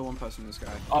 I only saw one person in the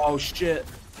sky. Oh shit.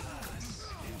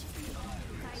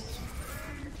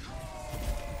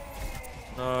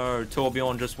 No,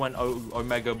 Torbjorn just went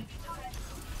Omega.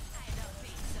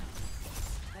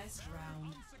 Best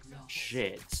round lost.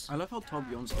 Shit. I love how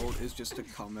Torbjorn's ult is just to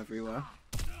come everywhere.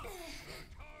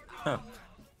 Huh.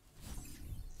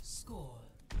 Score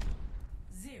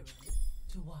 0-1.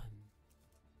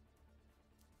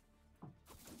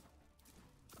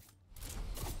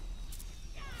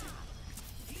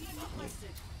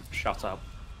 Shut up.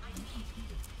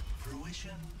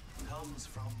 Fruition comes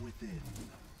from within,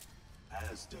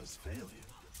 as does failure.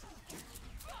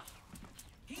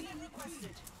 Healing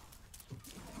requested.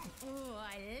 Ooh,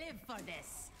 I live for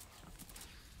this.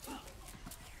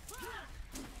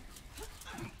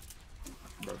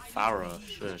 Bro, Farrah,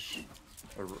 shush.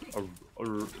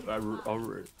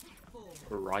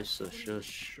 Risa,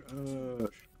 shush. 1.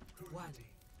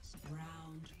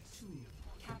 Round 2.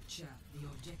 Capture the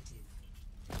objective.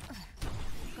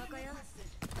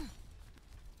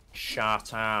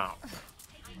 Shut up. The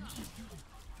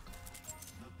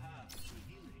path to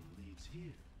healing leads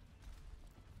here.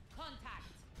 Contact.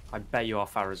 I bet you our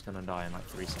Farrah's gonna die in like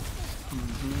 3 seconds.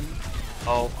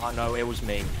 Oh, I know, it was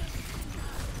me.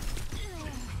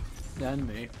 Then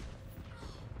me.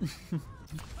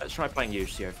 Let's try playing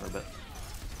Lucio for a bit.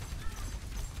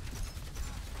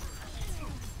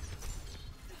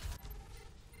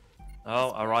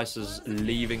 Oh, Arisa's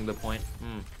leaving the point.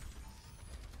 You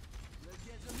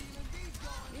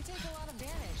take a lot of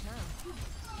damage, huh?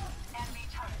 Enemy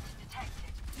turret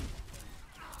detected.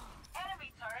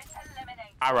 Enemy turret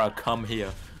eliminated. Farrah, come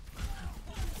here.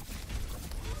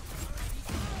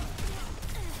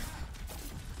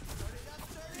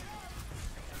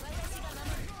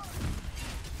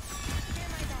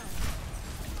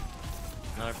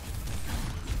 No.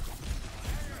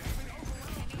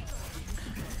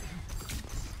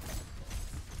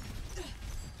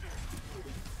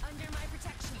 Under my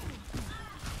protection.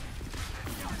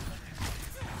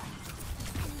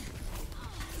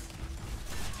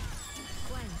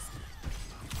 Cleanse.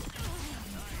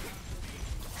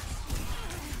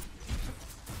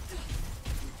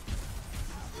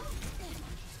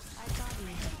 I got you.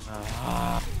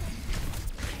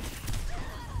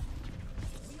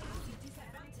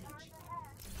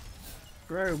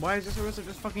 Bro, why is this Orisa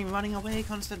just fucking running away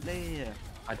constantly?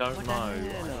 I don't What know. the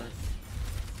hell?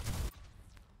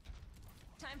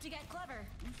 Time to get clever.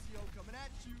 Lucio coming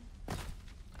at you.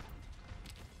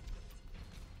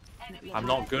 I'm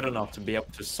not good enough to be able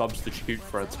to substitute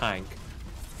for a tank.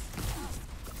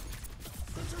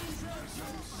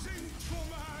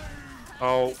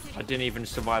 Oh, I didn't even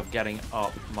survive getting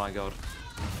up. My god.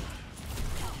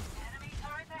 Enemy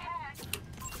turret ahead.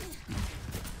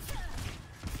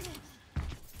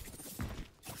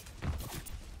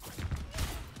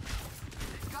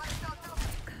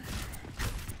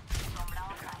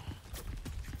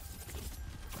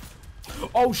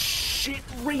 Oh shit,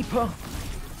 Reaper!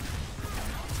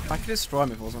 I could destroy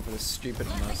him if it wasn't for this stupid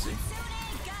mercy.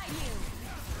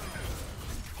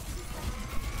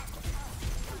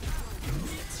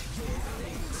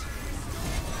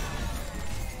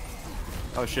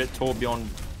 Oh shit, Torbjorn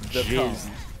The cum. jizzed.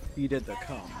 You did the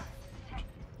cum.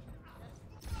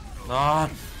 Ah.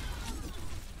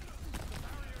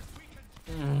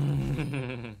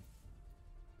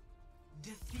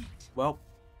 Defeat. Well,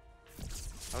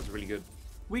 That was really good.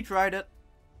 we tried it.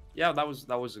 Yeah, that was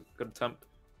a good attempt,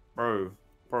 bro.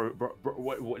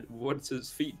 What's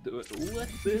his feet doing? What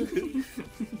the?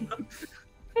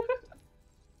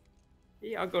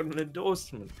 Yeah, I got an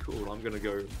endorsement. Cool. I'm gonna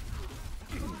go.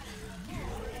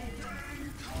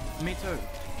 Me too.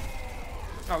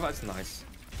 Oh, that's nice.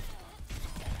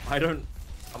 I don't.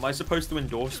 Am I supposed to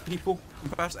endorse people?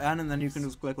 Press N and then you can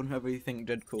just click on whoever you think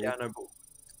did cool. Yeah, no. But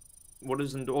what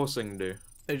does endorsing do?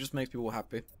 It just makes people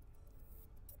happy.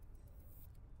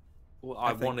 Well, I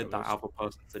I think wanted it that was. other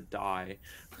person to die,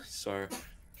 so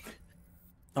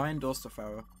I endorsed the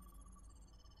Pharaoh.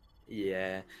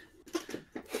 yeah.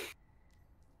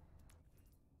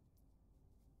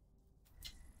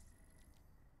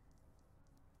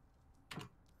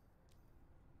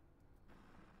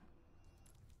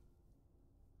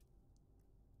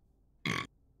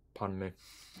 Pardon me.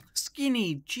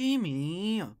 Skinny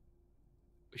Jimmy.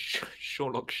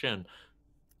 Sherlock Shin.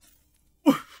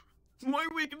 My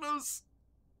weakness.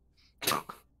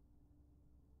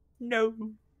 No.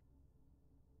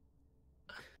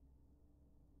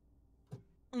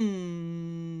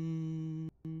 Mm.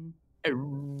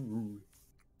 Oh.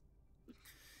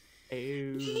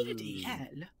 Bloody hell.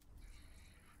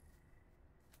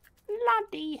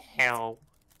 Bloody hell.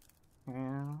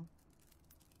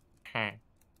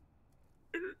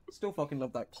 Still fucking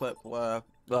love that clip where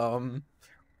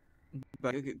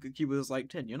he was like,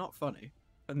 "Tin, you're not funny,"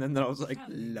 and then I was like,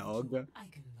 "Log."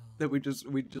 That we just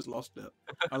lost it.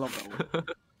 I love that one.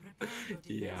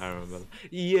 Yeah, I remember.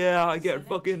 Yeah, I get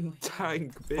fucking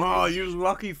tank, bitch. Oh, you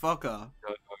lucky fucker.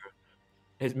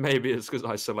 Maybe it's because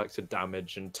I selected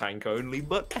damage and tank only,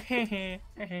 but That's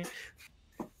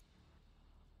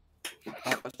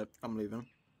it. I'm leaving.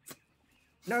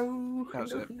 no,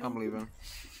 That's it. I'm leaving.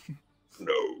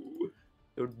 no,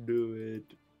 don't do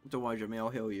it. Don't worry, Jimmy. I'll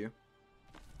heal you.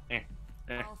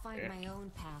 I'll find my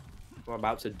own path. We're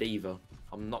about to Diva.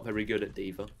 I'm not very good at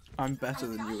Diva. I'm better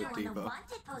than you at Diva.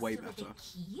 Way better.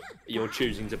 You're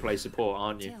choosing to play support,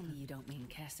 aren't you? Tell me you don't mean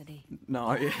Cassidy. No,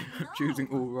 I'm choosing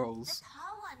all roles.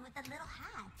 Tall one with the little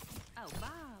hat. Oh,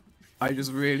 Bob. I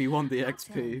just really want the Tell me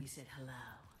XP. you said hello.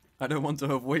 I don't want to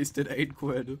have wasted 8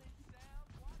 quid.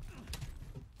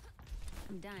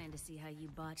 I'm dying to see how you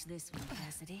botch this one,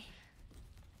 Cassidy.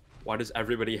 Why does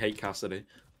everybody hate Cassidy?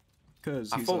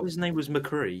 Cause I he's thought his name was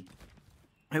McCree.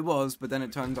 It was, but then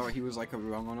it turns out he was like a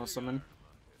wrong one or something.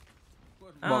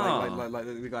 Oh. Well, like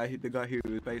the guy who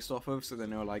he was based off of. So then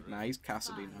they were like, nah, he's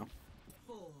Cassidy now.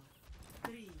 4,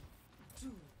 3,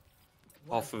 2,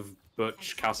 Off of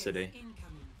Butch Cassidy. incoming.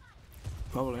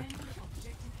 Probably.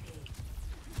 Objective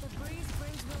A. The breeze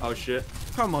brings Oh shit.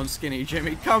 Come on, Skinny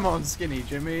Jimmy. Come on, Skinny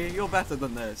Jimmy. You're better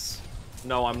than this.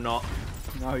 No, I'm not.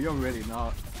 No, you're really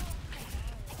not.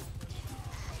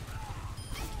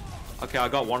 Okay, I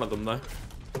got one of them though.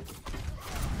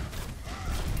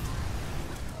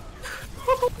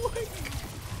 Oh my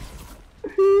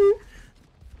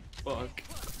god. Fuck.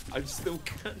 I still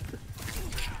can't.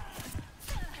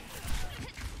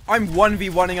 I'm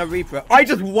 1v1ing a Reaper. I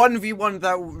just 1v1'd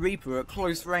that Reaper at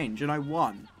close range and I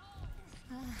won.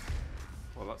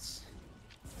 Well, that's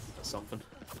something.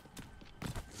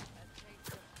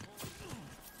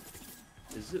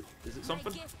 Is it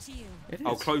something? gift to you. It is.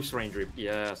 Oh, close range Reaper.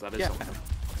 Yes, that is Yeah. something.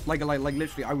 Like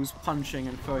literally, I was punching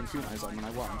and throwing kunais on when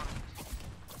I won.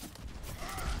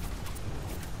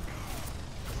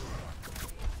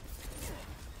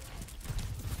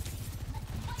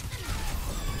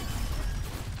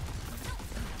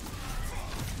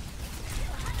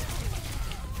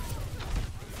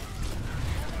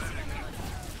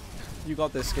 You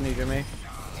got this, Skinny Jimmy.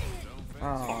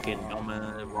 Oh. Fucking dumb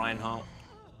Reinhardt.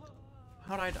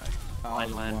 How'd I die? Oh,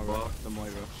 Rhineland, the Moira. bro. The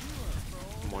Moira.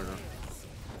 Moira.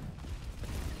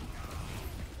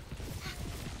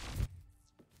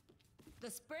 The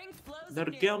spring flows They're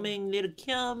anew. coming, they're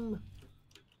come.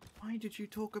 Why did you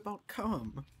talk about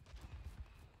cum?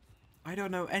 I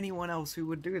don't know anyone else who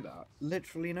would do that.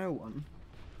 Literally no one.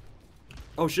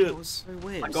 Oh shit. That was so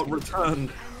weird. I got Skinny.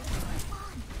 returned.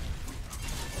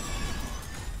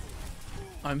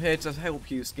 I'm here to help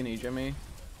you, Skinny Jimmy.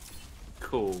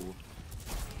 Cool.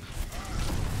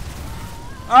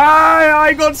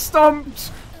 I got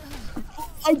stomped.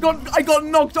 I got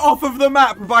knocked off of the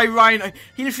map by Rhino.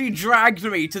 He literally dragged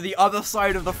me to the other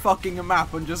side of the fucking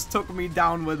map and just took me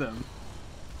down with him.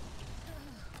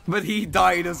 But he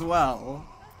died as well.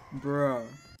 Bruh.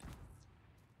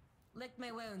 Lick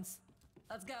my wounds.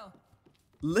 Let's go.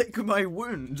 Lick my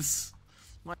wounds.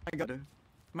 My god.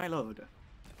 My lord.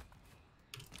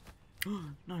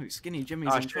 No, Skinny Jimmy's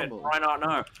Oh in shit, trouble. Reinhardt,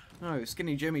 no. No,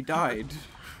 Skinny Jimmy died.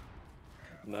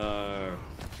 No.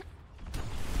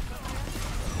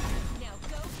 Now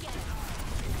go get it.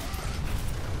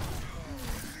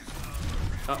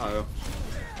 Uh-oh.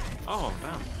 Oh,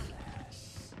 damn.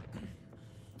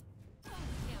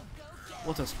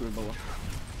 What a screwball.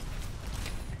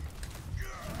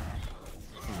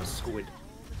 I'm a squid.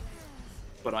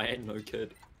 But I ain't no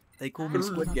kid. They call me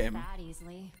Squid Game. That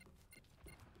easily.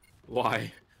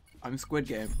 Why? I'm Squid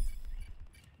Game.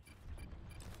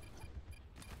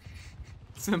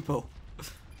 Simple.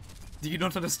 Do you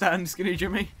not understand, Skinny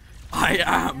Jimmy? I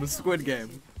am Squid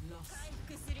Game.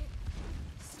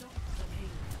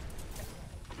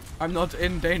 I'm not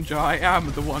in danger, I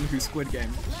am the one who's Squid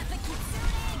Game.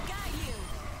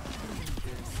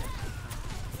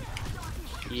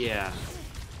 Yeah.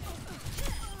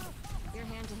 Your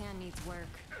hand-to-hand needs work.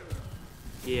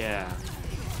 Yeah.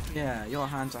 Yeah, your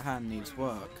hand-to-hand needs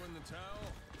work.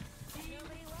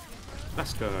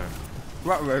 Let's go.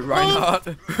 Ruh-roh, Reinhardt.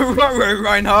 Ruh-roh,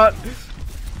 Reinhardt.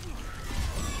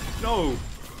 No.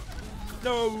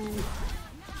 No.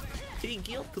 He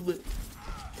guilty it.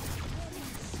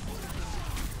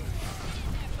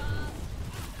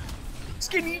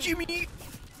 Skinny Jimmy.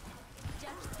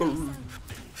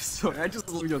 Sorry, I just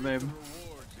love your name.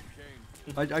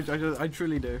 I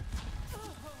truly do.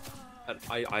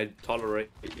 I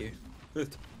tolerate you.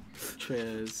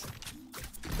 Cheers.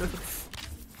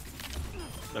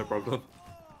 No problem.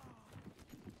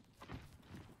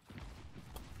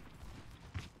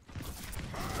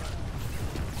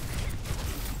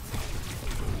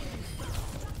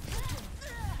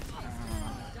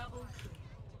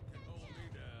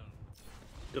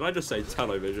 Did I just say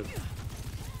television?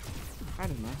 I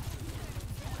don't know.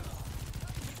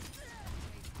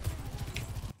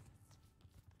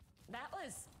 That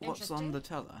was What's on the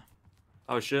teller?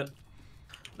 Oh shit.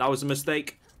 That was a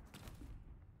mistake.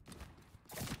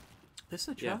 This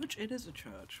a Yeah. church? It is a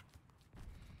church.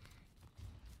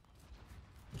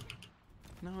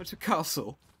 No, it's a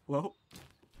castle. Well.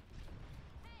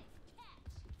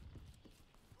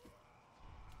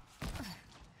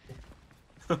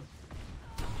 I'm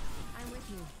with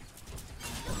you.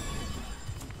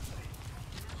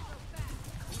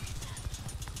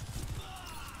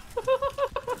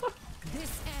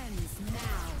 This ends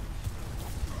now.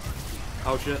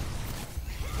 Oh shit.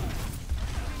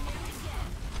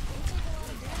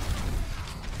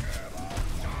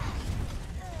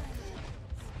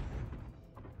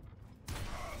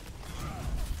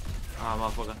 Ah,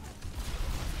 motherfucker.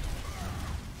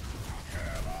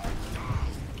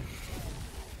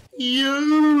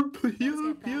 Let's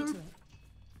get back to it.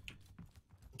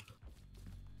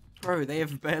 Bro, they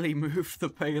have barely moved the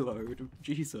payload.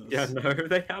 Jesus. Yeah, no,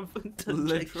 they haven't.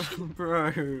 Literal,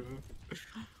 bro.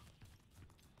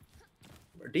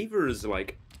 Diva is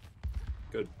like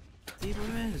good.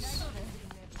 Even is.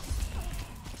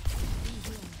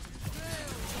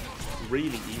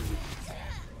 Really easy.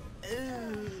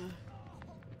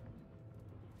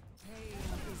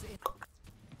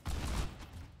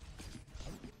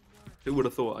 Who would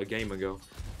have thought a game ago?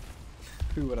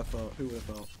 Who would have thought? Who would have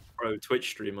thought? Pro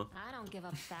Twitch streamer. I don't give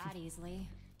up that easily.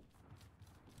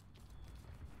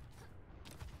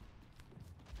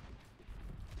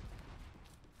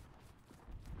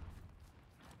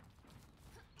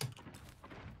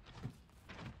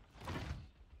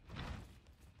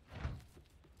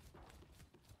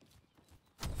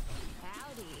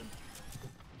 Howdy.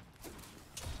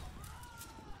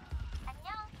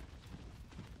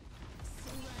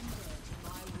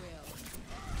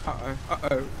 Uh-oh,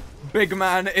 uh-oh. Big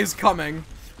man is coming.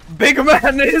 Big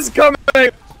man is coming!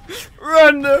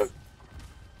 Run! You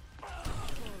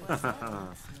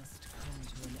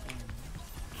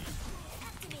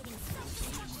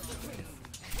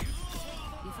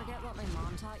forget what my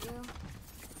mom taught you?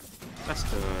 Let's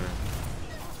go.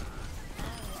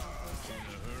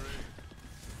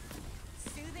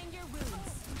 Soothing your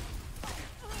wounds.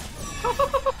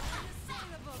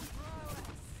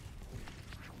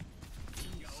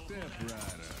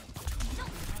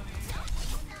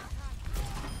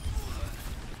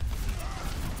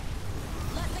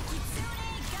 Let the kitsune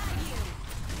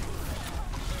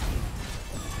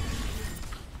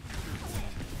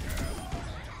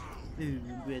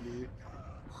guide you.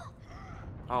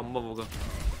 Oh, motherfucker.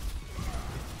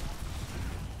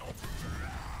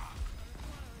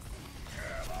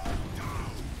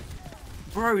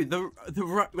 Bro,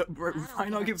 bro,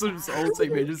 Reinhardt keeps on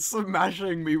insulting me, just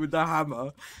smashing me with the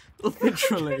hammer.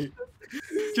 Literally.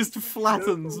 Just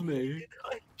flattens me.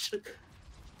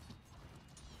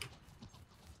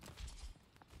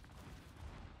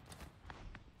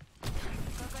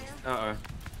 Uh-oh.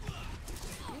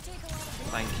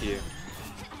 Thank you.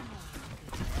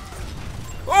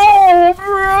 Oh,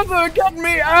 brother, get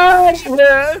me out of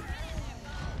here!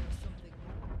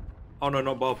 Oh no,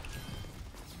 not Bob.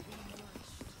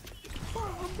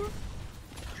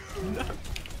 No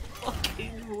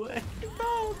fucking way.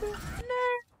 Bob, no.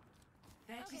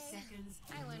 30 seconds.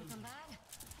 I learned from that.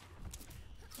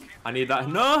 I need that.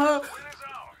 No!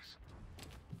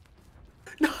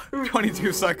 No,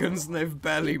 22 seconds and they've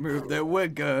barely moved it. We're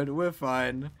good. We're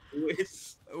fine.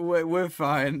 We're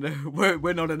fine.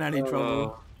 We're not in any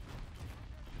trouble.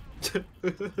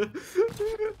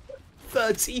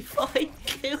 35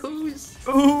 kills.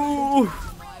 Ooh.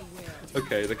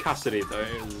 Okay, the Cassidy though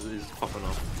is popping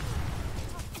off.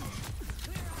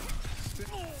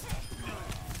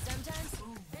 Sometimes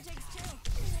it takes two.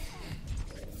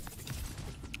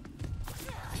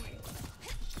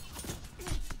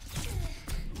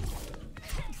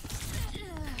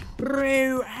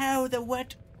 Bro, how the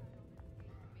what?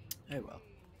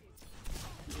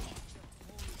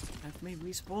 Let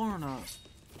me respawn us.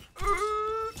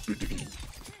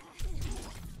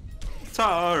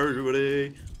 Ciao,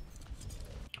 everybody.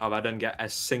 Oh, I didn't get a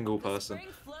single The person.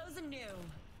 spring flows anew.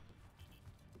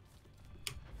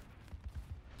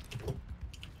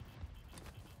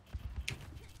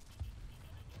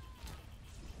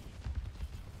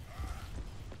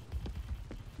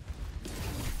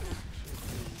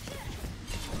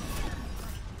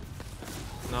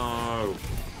 No.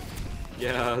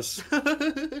 Yes.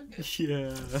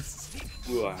 Yes.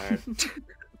 What?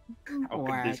 How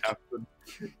could this Whack. happen?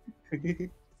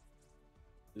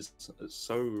 it's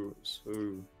so.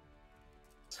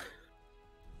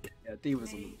 Yeah, D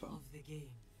was on the phone. Of the game.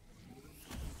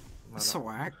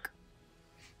 Swag.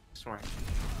 Swag.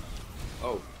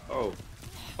 Oh. Oh,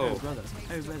 brother.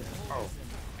 Oh, brother. Oh.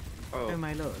 Oh,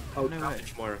 my lord. Oh, no way.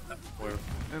 damage Moira.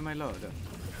 Oh, my lord.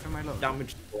 Oh, my lord.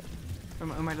 Damage. Oh,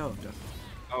 my lord.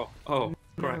 Oh. No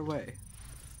Correct. way.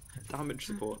 Damage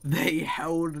support. They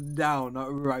held down a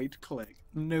right click.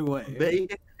 No way. They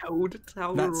held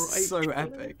down That's right. so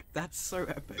epic. That's so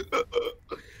epic.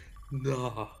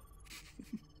 Nah.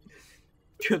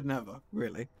 Could never,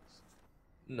 really.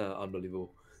 No,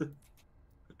 unbelievable.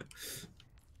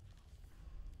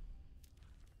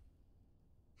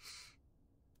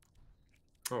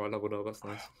 Oh, I leveled up. That's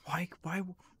nice.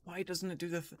 Why doesn't it do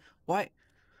the? Why?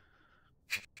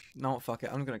 No, fuck it.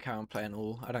 I'm gonna carry on playing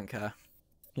all. I don't care.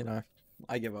 You know,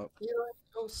 I give up. Yeah, I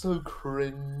feel so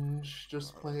cringe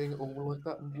just playing all like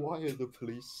that. Why are the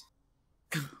police?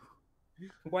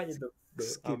 Why are the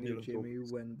Skinny ambulance? Jimmy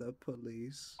when the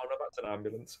police. Oh no, that's an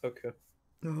ambulance. Okay.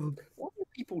 Oh, Why are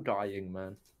people dying,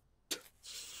 man?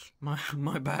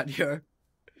 my bad, yo.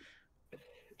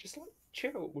 Just like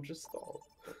chill. We'll just stop.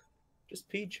 Just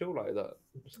pee chill like that.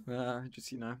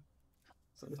 Just you know,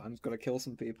 sometimes gotta kill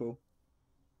some people.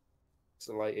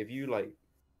 So like, if you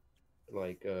were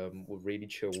really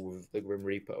chill with the Grim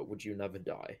Reaper, would you never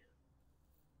die?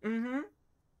 Mm-hmm.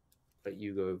 Like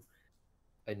you go,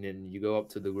 and then you go up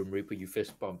to the Grim Reaper, you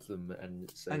fist bump them, and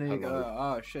say And then you hello. go,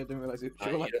 oh shit, didn't realize you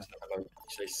And were you like just say hello.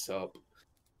 You say sup.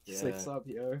 Say sup,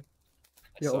 yo.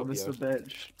 Sup, Yo, Mr.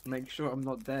 Bitch, make sure I'm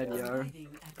not dead, yo. Arriving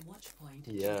at watch point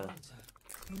to Yeah. enter.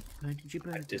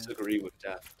 I disagree with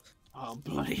death. Oh,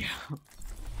 bloody hell.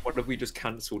 What if we just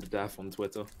cancelled death on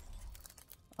Twitter?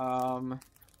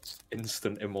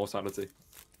 Instant immortality.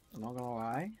 I'm not gonna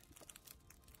lie.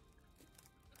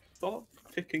 Stop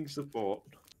picking support.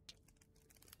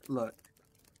 Look,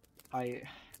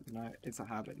 no, it's a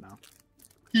habit now.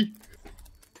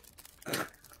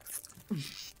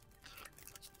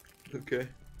 Okay.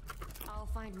 I'll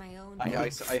find my own. I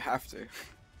have to.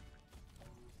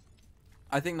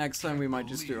 I think next time we might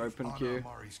just do open queue.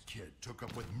 Amari's kid took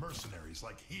up with mercenaries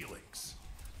like Helix.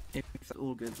 If it's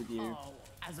all good with you. Oh,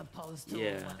 as opposed to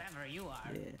Yeah. whatever you are.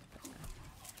 Yeah.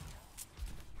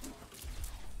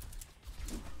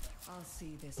 I'll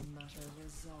see this matter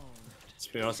resolved.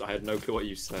 To be honest, I had no clue what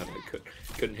you said. I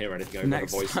couldn't hear anything over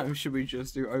Next the voice. time, should we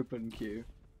just do open queue?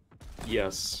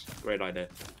 Yes, great idea.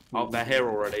 Oh, they're here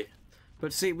already.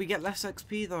 But see, we get less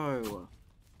XP though.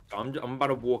 I'm about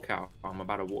to walk out. I'm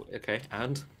about to walk. Okay,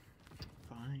 and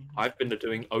Fine. I've been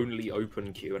doing only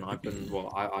open queue, and I've been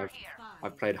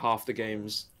I've played half the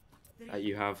games that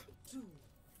you have.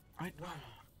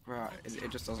 Right, it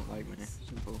just doesn't like me.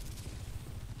 Simple.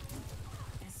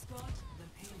 Escort the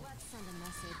payload. Let's send a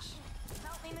message.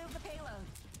 Help me move the payload.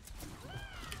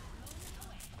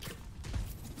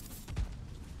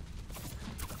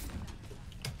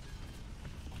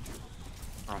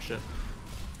 Oh shit.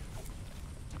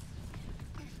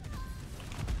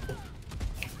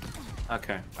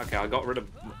 Okay, I got rid of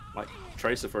like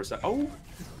Tracer for a sec. Oh, Messy,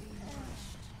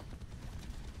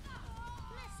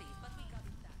 but we got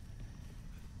it done.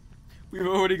 We've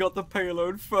already got the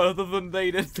payload further than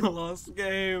they did the last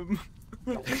game.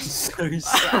 so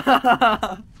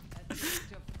sad.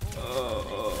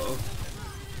 Oh.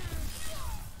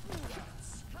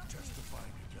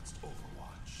 Testifying against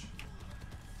Overwatch.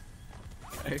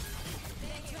 Okay.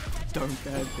 Don't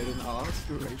care, didn't ask,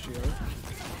 ratio.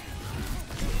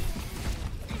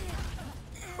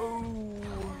 Oh.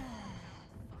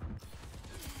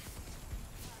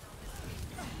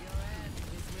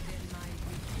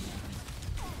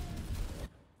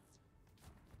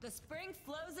 The spring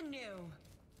flows anew.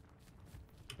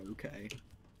 Okay.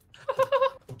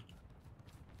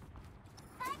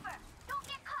 Sniper, don't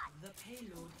get caught. The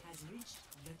payload has reached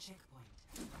the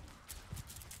checkpoint.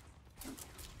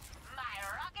 My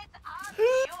rockets are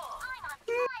fuel. I'm on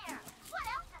fire. What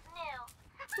else is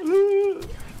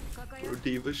new? Bro,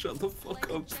 Diva, shut the fuck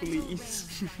up,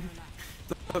 please.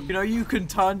 But you know you can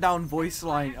turn down voice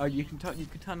line. You can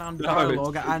turn down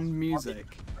dialogue and music.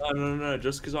 No.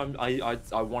 Just because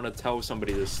I want to tell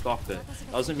somebody to stop it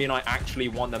doesn't mean I actually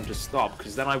want them to stop.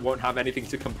 Because then I won't have anything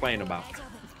to complain about.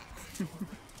 You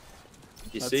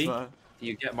That's see? fair. Do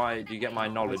you get my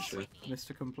knowledge? Here?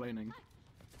 Mr. Complaining.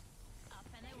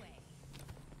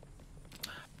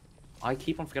 I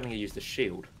keep on forgetting to use the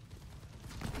shield.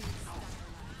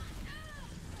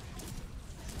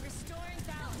 Restoring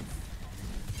balance.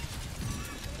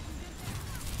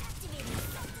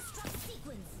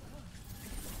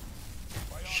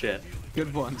 Shit.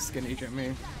 Good one, Skinny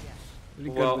Jimmy. Really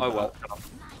good Well, with oh that. well.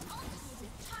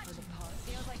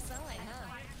 Feels like sunlight, huh?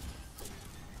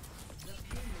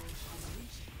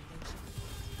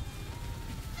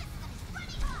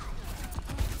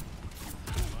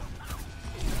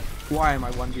 Why am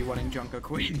I 1v1ing Junker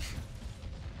Queen?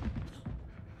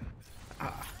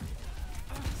 Ah.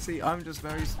 See, I'm just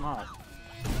very smart.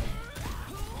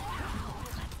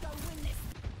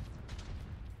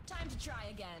 Time to try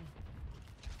again.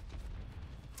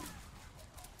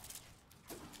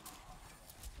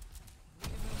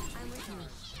 I'm with you.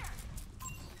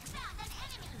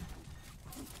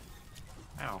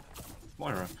 Ow.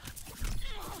 Moira.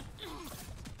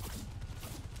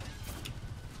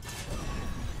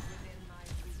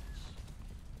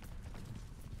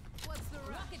 What's the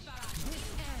rocket barrage? This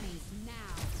ends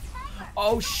now.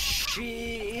 Oh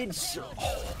shit!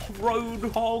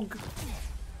 Roadhog.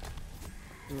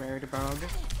 Roadhog.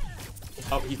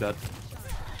 Oh, he's dead.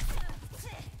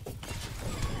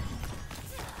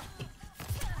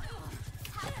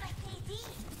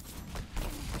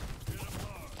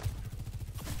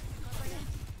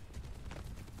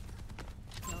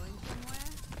 Going somewhere?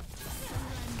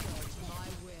 Surrender to my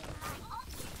will.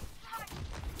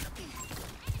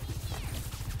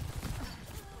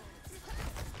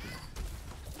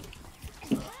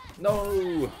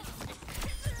 No.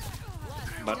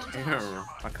 But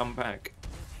I come back.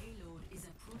 Payload is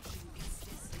approaching its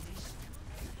destination.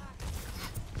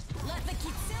 Let the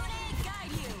Kitsune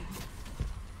guide you.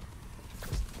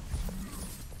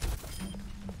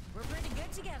 We're pretty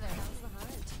good together. How's the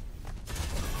hunt?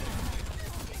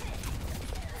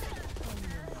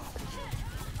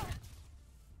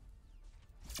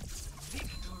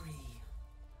 Victory.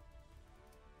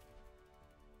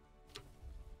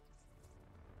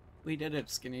 We did it,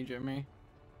 Skinny Jimmy.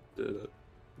 Did it.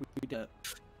 We did it.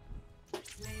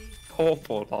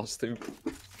 Poor last two.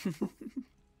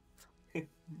 I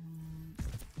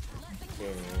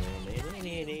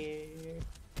need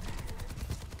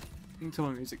to turn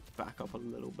my music back up a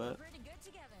little bit. Pretty good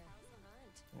together.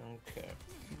 How's the hunt? Okay.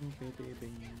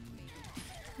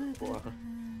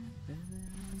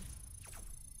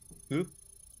 Who?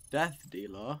 Death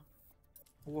dealer?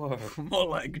 Whoa. More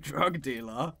like drug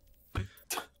dealer.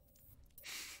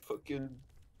 Fucking.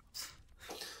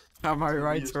 Am I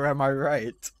right or am I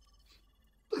right?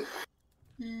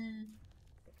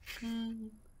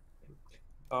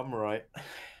 I'm right.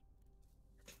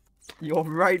 You're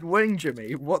right wing,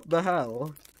 Jimmy. What the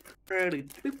hell? Really?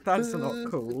 That's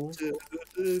not cool.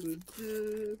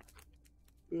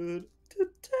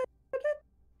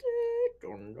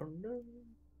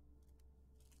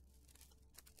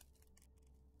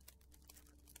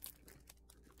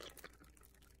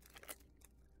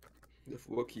 The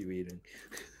fuck are you eating?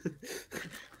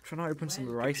 Trying to open some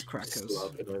rice crackers.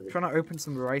 Trying to open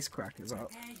some rice crackers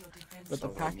up. Prepare your defense. But the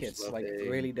packet's like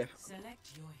really different.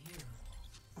 Select your hero.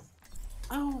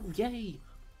 Oh, yay!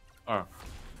 Oh.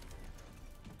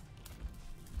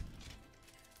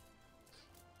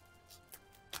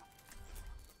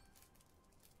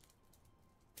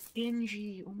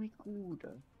 Genji, oh my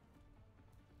god.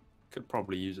 Could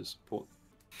probably use a support.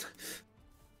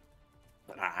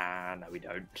 No, we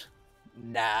don't.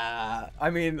 Nah. I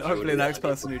mean, hopefully the next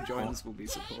person who joins will be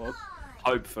support.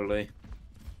 Hopefully.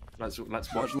 Let's watch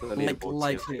the leaderboard.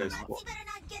 Likely see if it goes enough. support. You better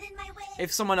not get in my way.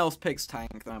 If someone else picks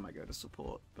tank, then I might go to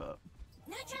support, but...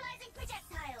 Neutralizing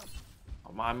projectiles.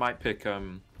 I might pick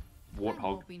I'm Warthog.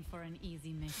 hoping for an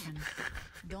easy mission.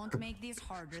 Don't make this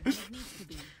harder than it needs to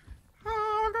be.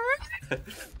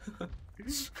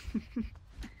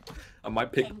 I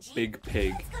might pick Big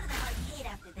Pig. Let's go to the arcade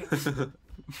after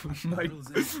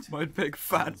this. might pick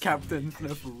Fat Captain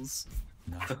Sniffles.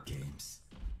 Not games.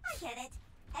 I get it.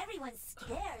 Everyone's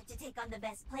scared to take on the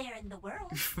best player in the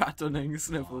world. Fattening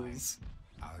Sniffles.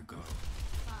 I'll go.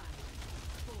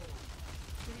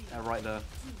 Yeah, right there.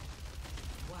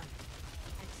 One.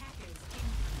 Attackers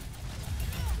incoming.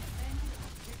 Defend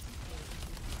objective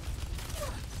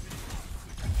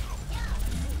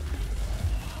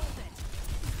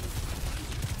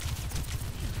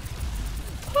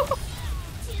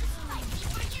A.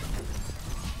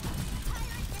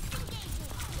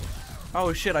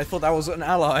 Oh shit, I thought that was an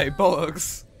ally.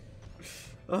 Bollocks.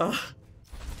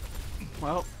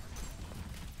 Well.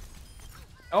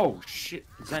 Oh shit,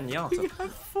 Zenyatta. You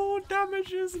have 4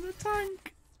 damages in a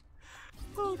tank.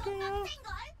 Oh god.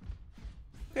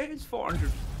 Okay, it's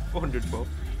 412.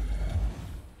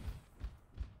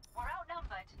 We're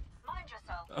outnumbered. Mind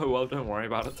yourself. Oh well, don't worry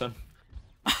about it then.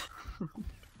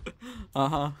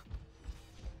 Uh-huh.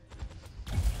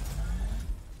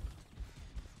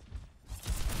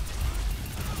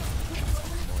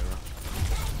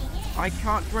 I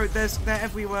can't, bro. They're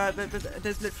everywhere.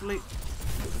 There's literally.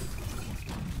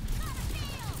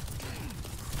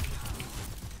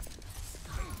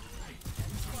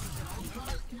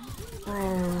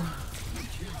 Oh.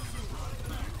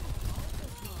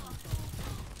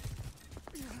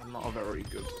 I'm not a very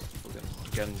good fucking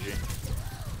Genji.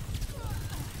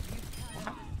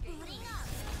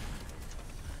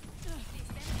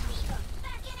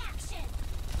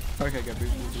 Okay, good.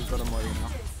 We've got him ready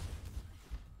now.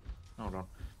 Hold on.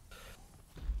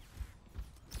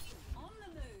 On the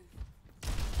move.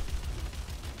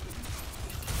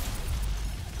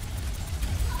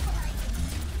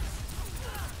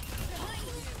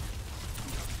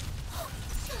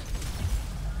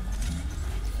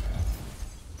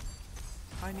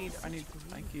 I need.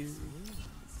 Thank you.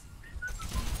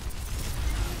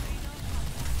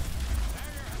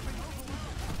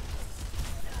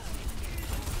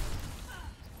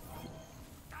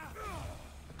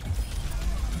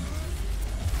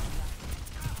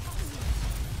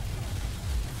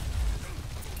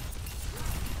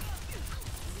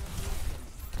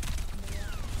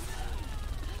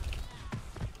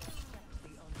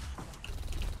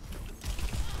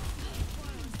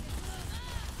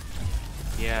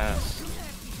 Yes.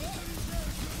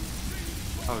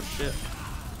 Oh shit.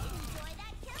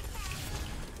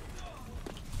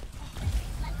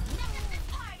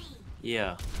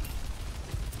 Yeah.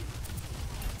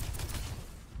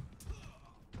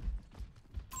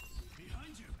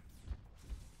 Behind you.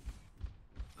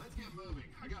 Let's get moving.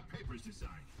 I got papers to sign.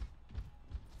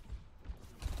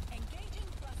 Engaging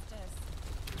thrusters.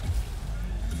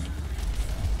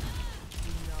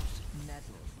 Do not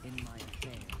meddle in my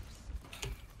affairs.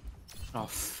 Oh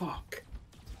fuck.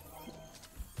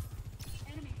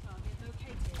 Enemy target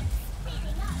located.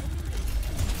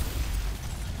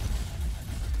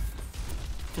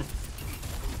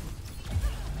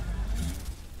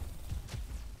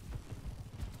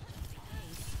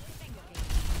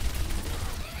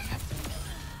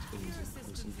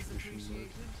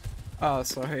 Oh,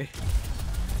 sorry.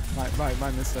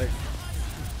 My mistake.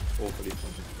 Awfully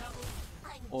funny.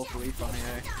 Awfully funny,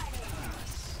 eh?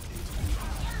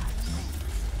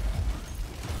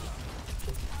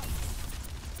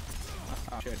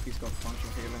 Oh shit, he's got a bunch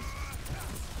of healing.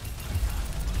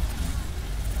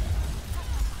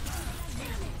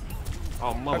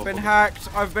 Oh mother. I've been hacked.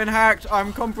 I've been hacked.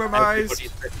 I'm compromised.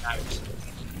 Everybody's been hacked.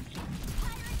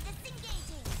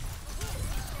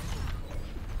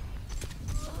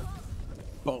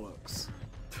 Bollocks.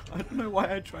 I don't know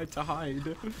why I tried to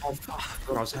hide. Oh fuck.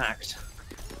 I was hacked.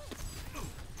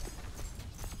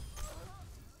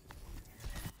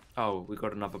 Oh, we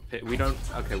got another pit. We don't.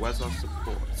 Okay, where's our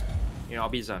support? You know, I'll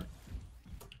be zone.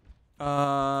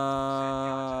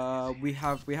 We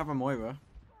have a Moira.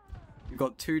 We've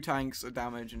got 2 tanks, a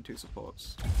damage, and 2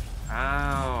 supports. Oh,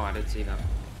 I didn't see that.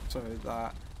 So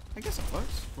that, I guess it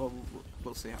works. Well,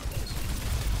 we'll see how it goes.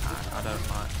 I don't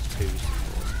like 2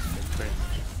 supports. It's cringe.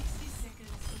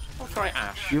 I'll try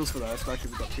Ash. Heals for that,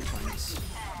 especially we've got 2 tanks.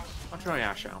 I'll try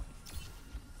Ash out.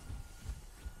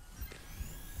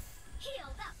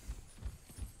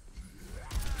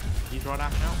 You tried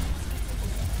Ash out?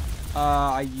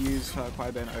 I used her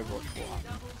quite a bit in Overwatch 4.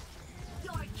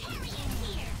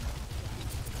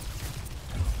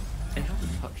 They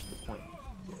haven't touched the point.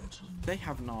 They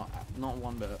have not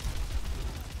one bit.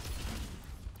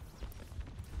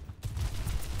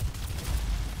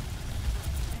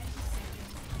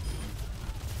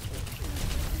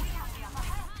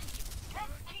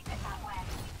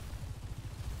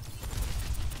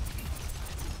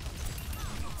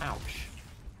 Ouch.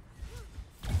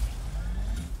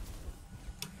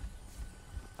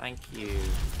 Thank you.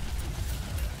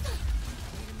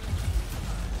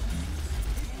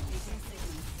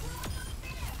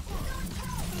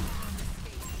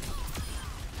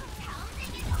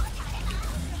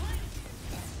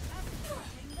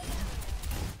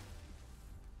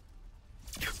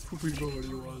 We've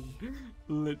already won.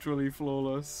 Literally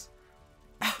flawless.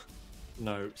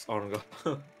 No, it's Orango.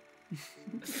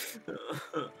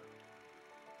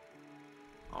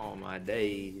 Oh my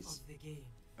days. Of the game.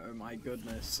 Oh my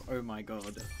goodness. Oh my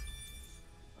god.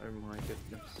 Oh my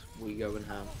goodness, we going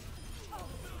ham.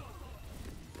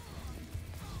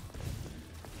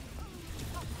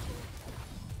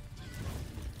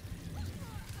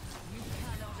 You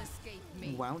cannot escape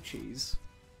me. Wow, cheese.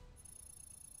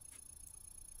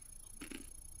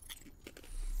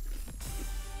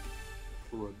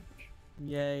 Crunch.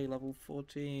 Yay, level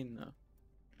 14.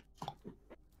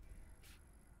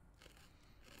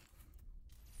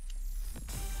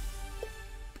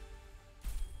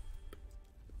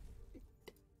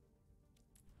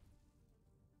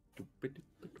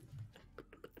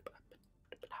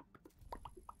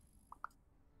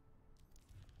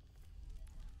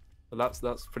 Well,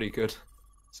 that's pretty good.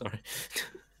 Sorry.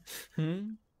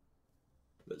 Hmm?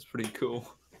 That's pretty cool.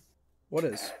 What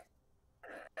is?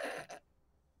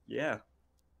 Yeah.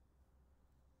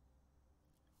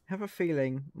 I have a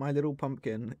feeling My Little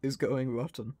Pumpkin is going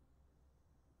rotten.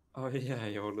 Oh yeah,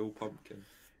 your little pumpkin.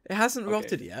 It hasn't Okay.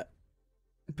 rotted yet,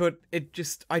 but it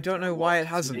just, I don't know why it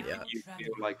hasn't Make yet. You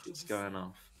feel like it's going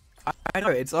off. I know,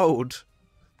 it's old.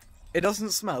 It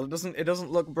doesn't smell, it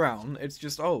doesn't look brown, it's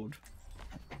just old.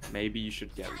 Maybe you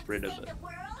should get rid of it.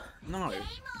 No,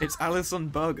 it's Alison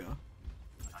Burger.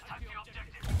 Attack the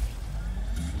objective.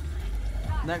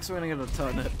 Next we're gonna get a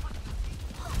turnip.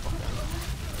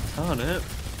 Turnip?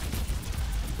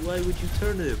 Why would you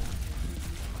turnip?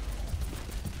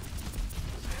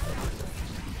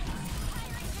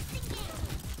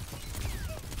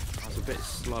 I was a bit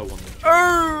slow on the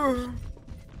Oh!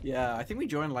 Yeah, I think we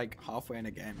joined like halfway in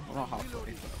a game. Well, not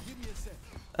halfway, but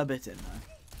a bit in there.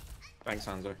 Thanks,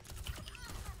 Hanzo.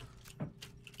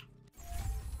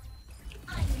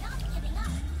 I'm not giving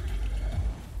up.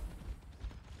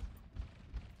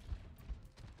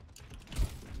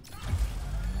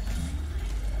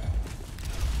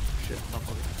 Shit, my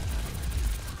pocket.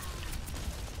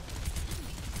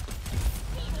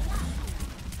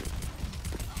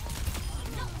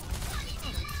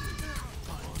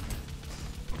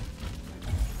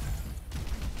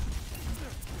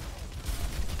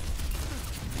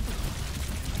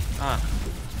 Ah.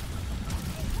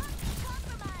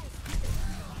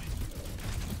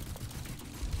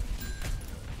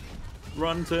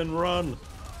 Run, Tin, run!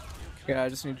 Yeah, I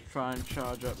just need to try and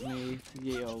charge up me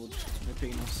ye old my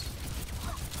penis.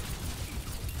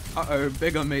 Uh-oh,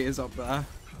 bigger me is up there.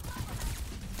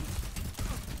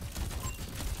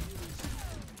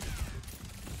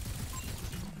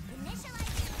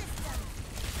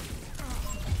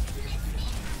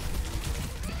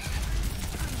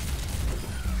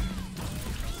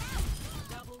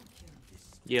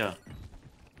 Yeah.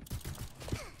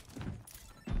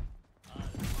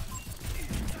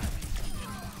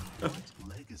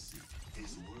 Legacy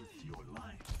is worth your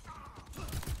life.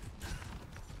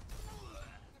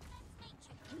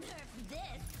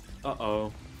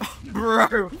 Uh-oh.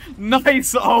 Bro,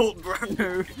 nice ult,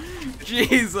 bro.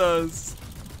 Jesus.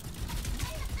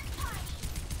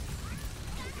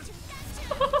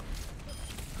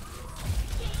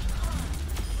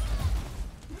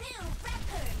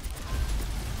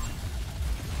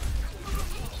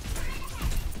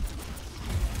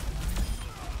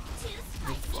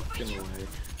 Fucking way.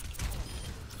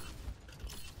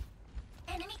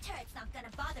 Enemy turret's not gonna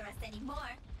bother us anymore.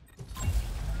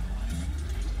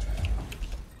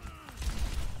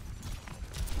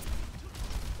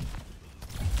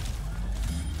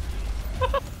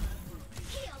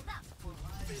 Healed up.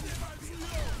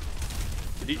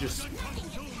 Did he just...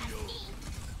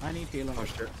 I need healing. Oh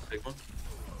shit, big one.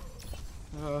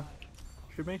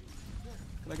 Should me?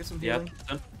 Can I get some Yeah, healing?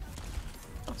 done.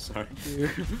 Oh, sorry. Thank you.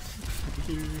 Thank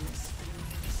you.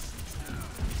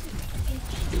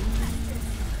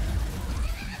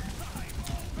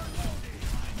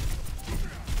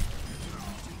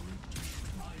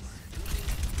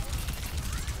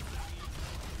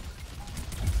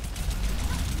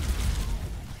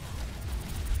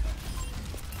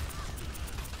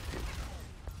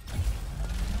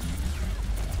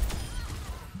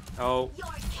 Oh, Your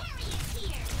carry is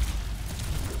here.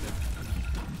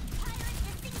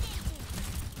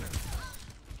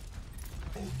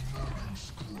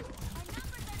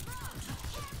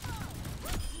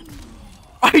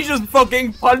 I just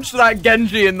fucking punched that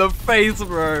Genji in the face,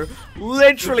 bro.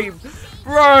 Literally,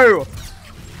 bro.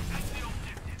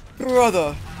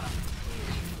 Brother.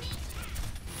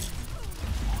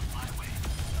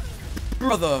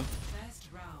 Brother. Best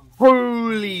round.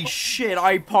 Holy shit,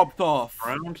 I popped off.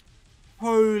 round?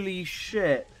 Holy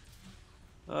shit.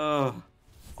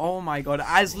 Oh my god,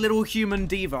 as little human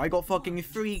diva, I got fucking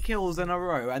 3 kills in a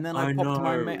row, and then I popped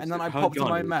my mech, and then I Her popped gun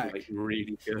my is, mech. like,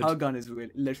 really good. Her gun is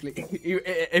really, literally,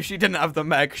 if she didn't have the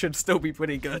mech, should still be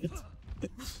pretty good.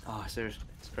 Oh, seriously,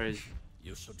 it's crazy.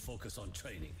 You should focus on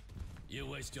training. You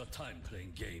waste your time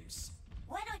playing games.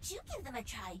 Why don't you give them a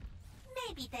try?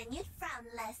 Maybe then you'd frown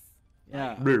less.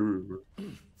 Yeah.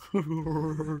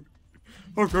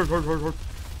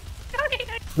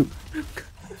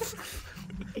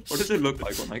 What does it look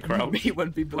like when I crouch? Me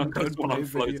when people Like don't when play I'm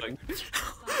video. floating.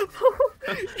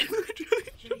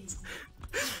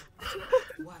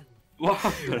 What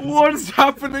happened? What's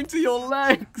happening to your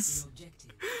legs?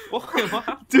 What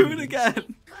happened? Do it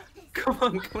again. Come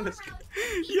on, let's go.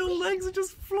 Your legs are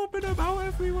just flopping about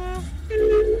everywhere.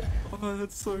 Oh,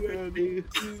 that's so good.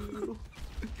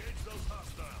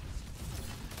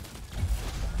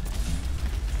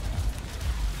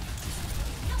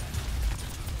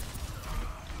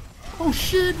 Oh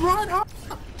shit, right up!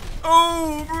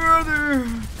 Oh, brother!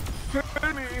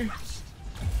 Hurt me!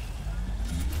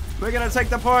 We're gonna take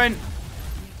the point!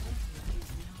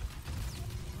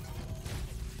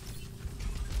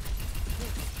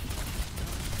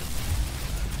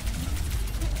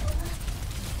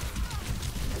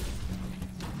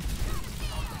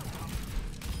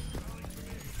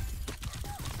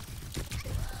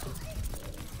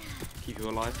 Keep you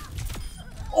alive.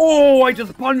 Oh, I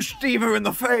just punched Diva in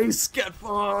the face! Get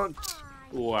fucked!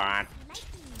 What?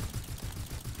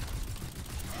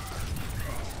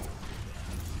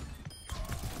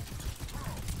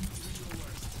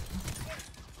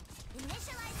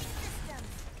 Initializing system.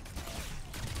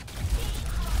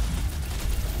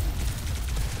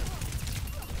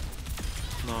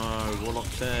 No, Warlock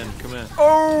 10, come here.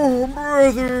 Oh,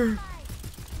 brother!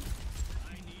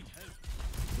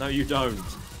 No, you don't.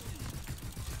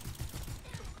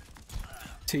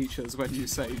 Teachers, when you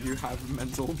say you have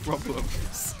mental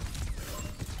problems.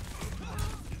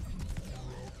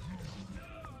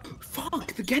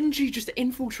 Fuck, the Genji just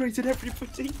infiltrated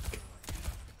everybody.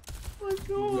 Oh my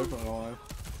god.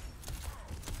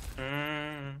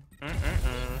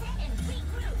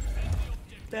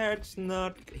 That's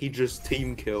not. He just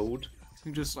team killed.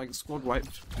 You just like squad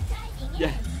wiped.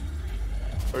 Yeah.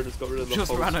 Or just got rid of the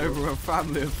Just whole ran squad. over a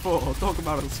family of 4. Talk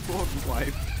about a squad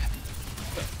wipe.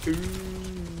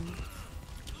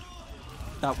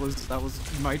 That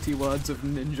was mighty words of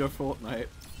Ninja Fortnite.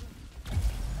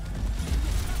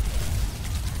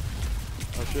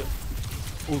 Oh shit.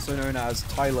 Also known as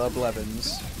Tyler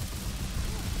Blevins.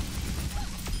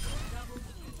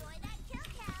 Enjoy that kill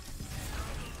cam.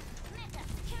 Meta,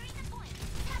 securing the point.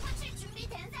 사무실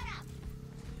준비된 사람.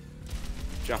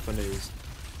 Japanese.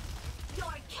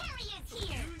 Your carry is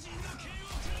here.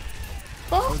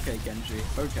 Okay, Genji.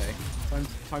 Okay.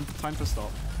 Time to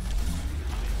stop.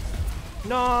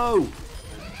 No!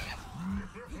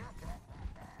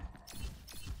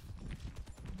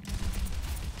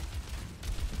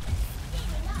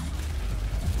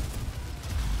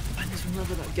 I just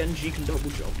remember that Genji can double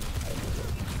jump. Pirate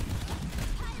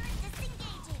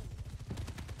disengaging.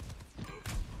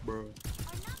 Bro.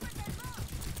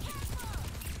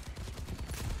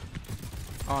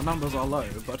 Our numbers are low,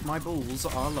 but my balls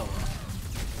are lower.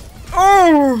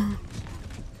 Oh!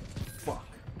 Fuck.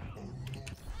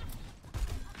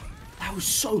 That was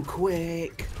so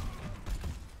quick.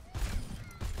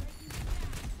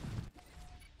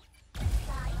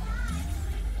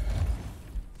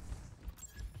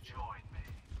 Join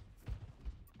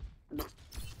me.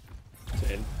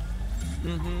 10.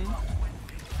 Mm-hmm.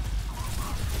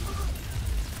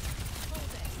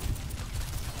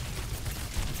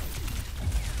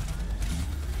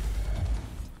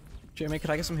 Jimmy,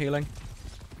 could I get some healing?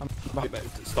 You better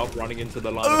stop running into the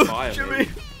line of fire, Jimmy! mate.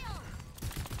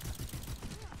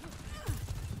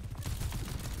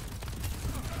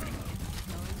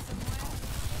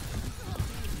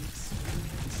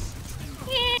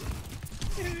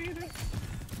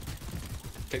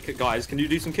 Okay, guys, can you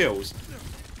do some kills?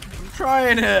 I'm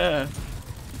trying here!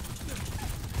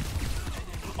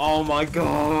 Oh my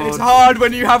god! It's hard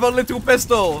when you have a little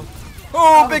pistol!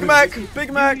 Oh, Big Mac!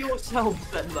 Big Mac! You yourself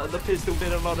said that the pistol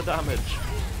did a lot of damage.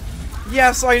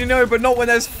 Yes, I know, but not when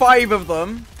there's 5 of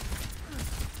them.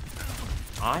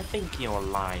 I think you're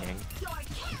lying. Your carry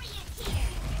is here.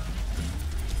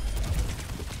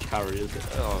 Carry is it?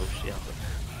 Oh shit.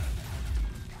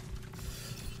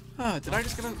 Oh, did I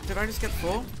just get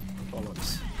 4?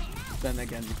 Bollocks. Then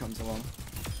again he comes along.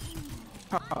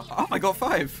 Oh, I got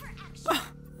 5!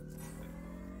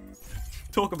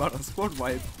 Talk about a squad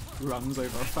wipe runs over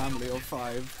a family of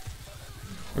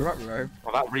 5. Ruh-roh.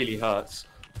 Well, that really hurts.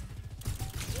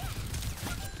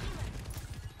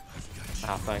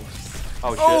 Ah, thanks.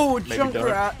 Oh shit. Oh, Maybe don't.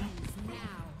 Junkrat!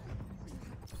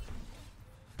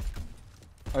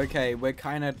 Okay, we're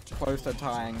kind of close to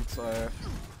tying, so...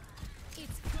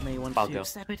 May want Bugger. to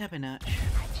step it up a notch.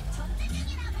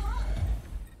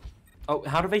 Oh,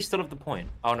 how do they still have the point?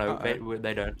 Oh no,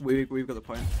 they don't. We've got the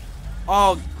point.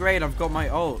 Oh, great! I've got my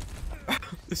ult.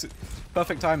 This is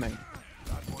perfect timing.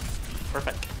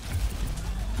 Perfect.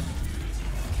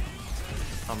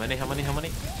 How many? How many? How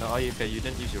many? No, are you okay? You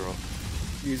didn't use your ult.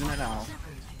 Using it now.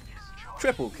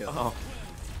 Triple kill. Oh,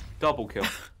 double kill.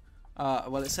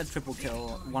 Well, it said triple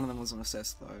kill. One of them was an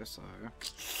assist though, so.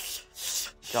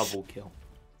 Double kill.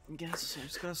 I guess I'm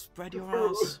just gonna spread your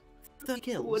ass. 30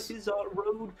 kills. What is our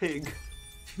road pig?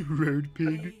 Road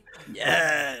pig.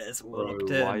 Yes. Bro,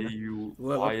 why are you?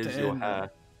 Why is your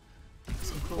hair?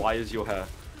 Why is your hair?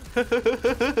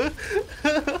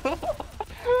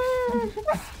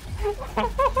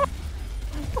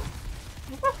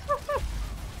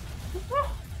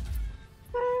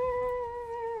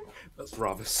 That's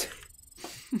rather sick.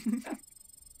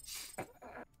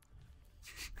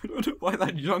 I don't know why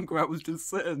that Junkrat was just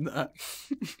sitting there.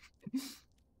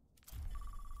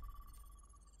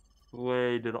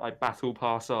 Wait, did I battle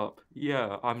pass up?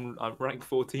 Yeah, I'm rank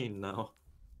 14 now.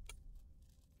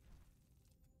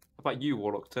 How about you,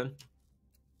 Warlockton?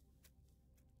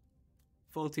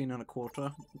 14 and a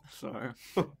quarter, so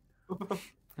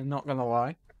I'm not gonna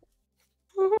lie.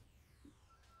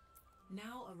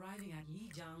 Now arriving at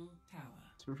Lijiang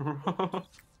Tower.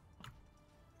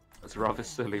 That's rather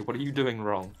silly. What are you doing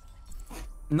wrong?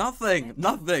 Nothing.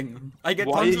 I get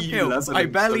Why tons are of you kills. I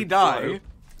leveling barely so die. slow?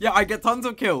 Yeah, I get tons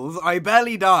of kills. I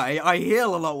barely die. I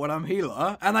heal a lot when I'm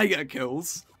healer, and I get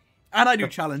kills, and I do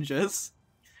challenges,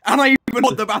 and I even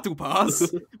want the battle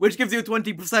pass, which gives you a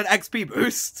 20% XP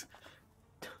boost,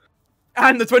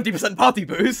 and the 20% party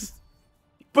boost,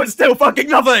 but still fucking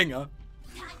nothing. Time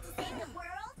to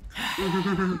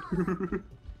save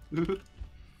the world.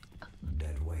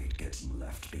 Dead weight gets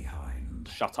left behind.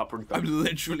 Shut up, Reaper. I'm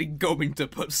literally going to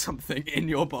put something in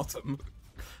your bottom.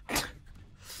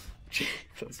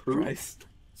 Jesus Christ.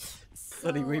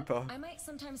 Bloody Reaper. I might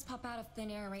sometimes pop out of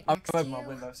thin air right I'm next to over my you.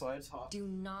 window, so it's hot. Do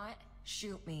not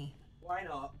shoot me. Why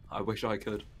not? I wish I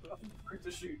could. I'm going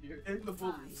to shoot you in the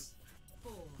balls.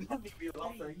 4, Let me be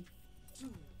laughing. 2,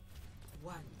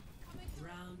 1.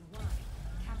 Round 1.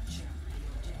 Capture the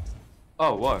objective.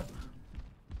 Oh, whoa.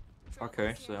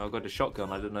 Okay, so I got a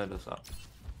shotgun. I didn't notice that.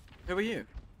 Who are you?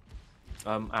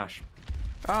 Ash.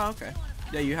 Oh, okay.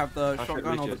 Yeah, you have the I'll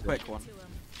shotgun shoot or the Lucio. quick one.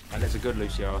 And it's a good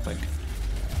Lucio, I think.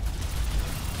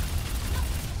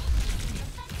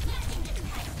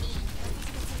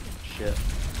 Shit.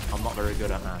 I'm not very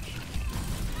good at Ash.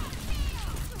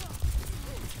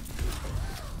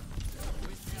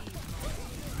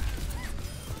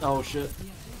 Oh shit.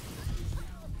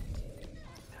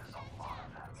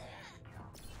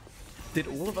 Did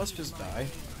all of us just die?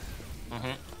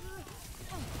 Mhm.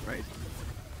 Right.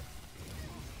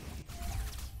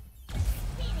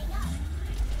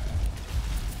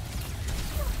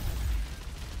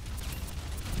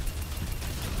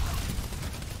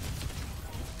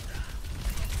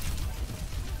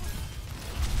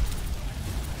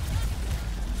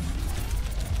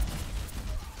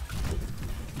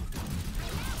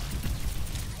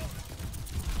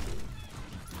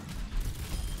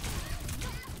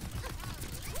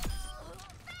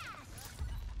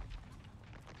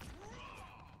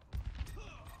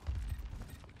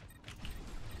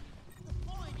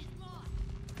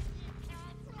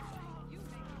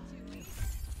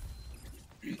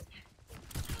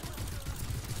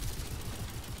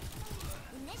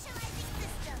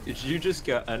 Did you just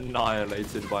get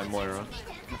annihilated by Moira?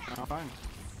 Oh, fine.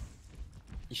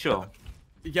 You sure?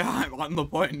 Yeah, I'm on the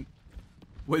point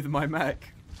with my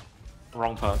mech.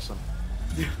 Wrong person.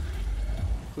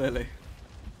 Clearly.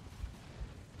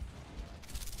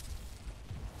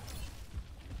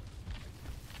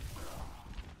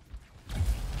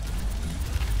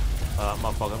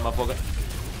 My pocket.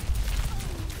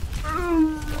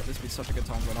 God, this would be such a good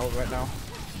time to ult right now.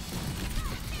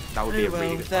 That would be a Well,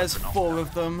 really good there's time. 4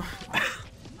 of them.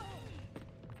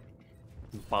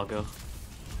 Bugger.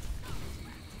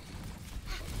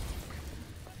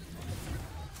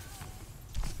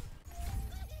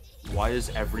 Why is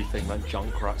everything that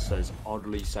Junkrat says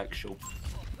oddly sexual?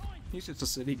 He's just a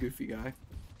silly, goofy guy.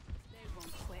 They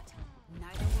won't quit.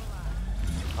 Neither will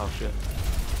I. Oh shit.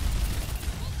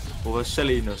 Well, the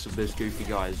silliness of this goofy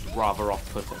guy is rather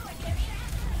off-putting.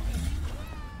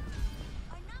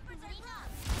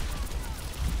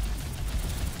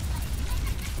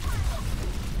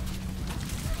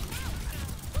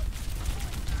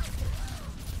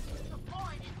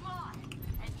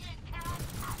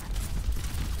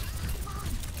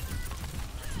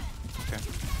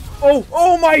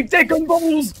 Oh my dick and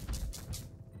balls!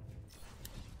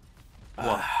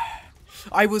 What?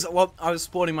 I was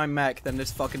spawning my mech, then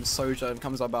this fucking Sojourn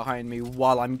comes up behind me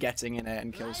while I'm getting in it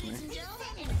and kills me.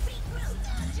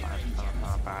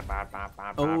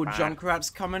 Oh,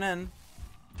 Junkrat's coming in.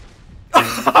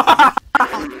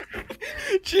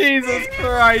 Jesus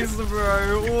Christ,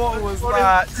 bro! What was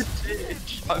that?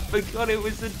 I forgot it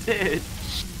was a ditch.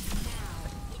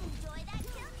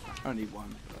 Only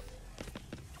one.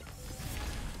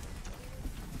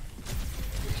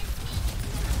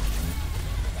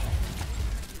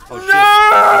 Oh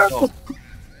No! shit.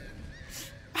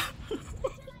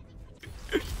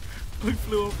 I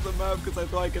flew off the map because I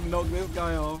thought I could knock this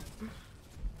guy off.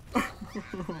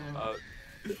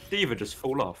 D.Va just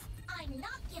fall off. I'm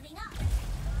not giving up.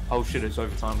 Oh shit, it's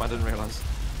overtime. I didn't realise.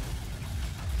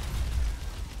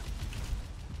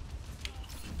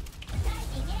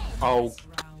 Oh.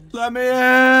 Let me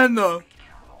in!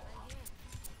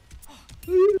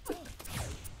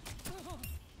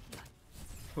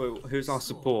 Wait, who's our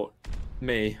support?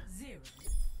 Me.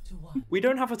 We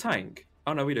don't have a tank.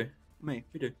 Oh no, we do. Me.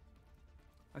 We do.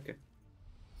 Okay.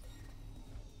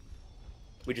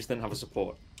 We just didn't have a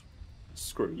support.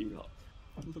 Screw you lot.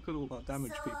 Look at all that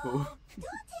damage, So, people. don't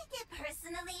take it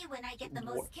personally when I get the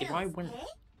most What kills, if I went-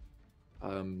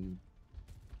 okay?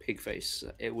 Pig face.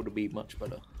 It would be much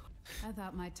better. I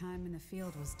thought my time in the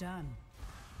field was done.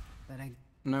 But I...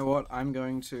 You know what? I'm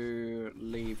going to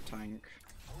leave tank.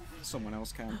 Someone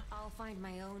else can. I'll find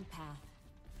my own path.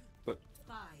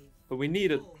 But we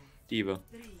need a D.Va.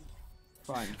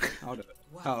 Fine, I'll do it.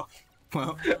 Oh,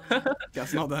 well,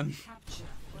 guess not then.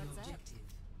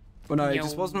 But no, it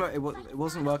just wasn't. It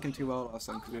wasn't working too well last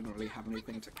time because we didn't really have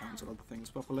anything to cancel other things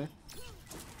properly.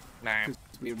 Nah. Because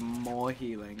we had more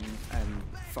healing and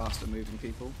faster moving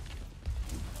people.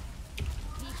 Be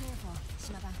careful,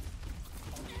 Shimaba.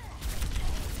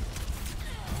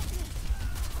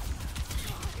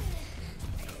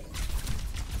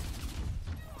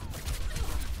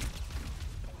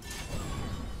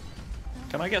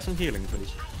 Can I get some healing,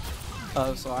 please?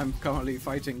 So I'm currently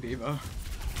fighting D.Va.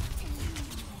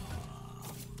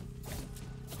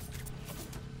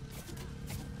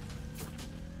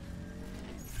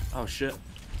 Oh shit.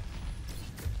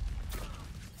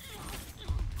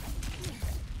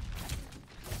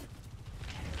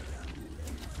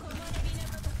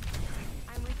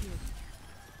 I'm with you.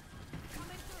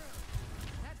 Coming through.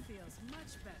 That feels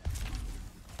much better.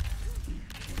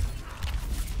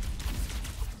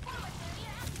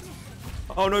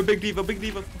 Oh no, big D.Va, big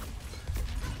D.Va.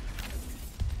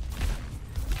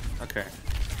 Okay.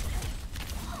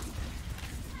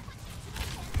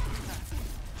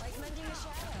 Like mending a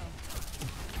shadow.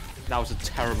 That was a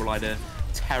terrible idea.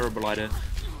 Terrible idea.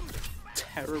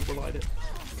 Terrible idea.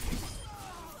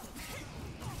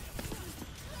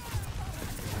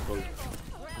 Oh.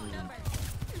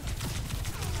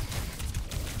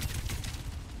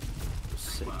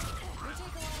 Sick. We take a lot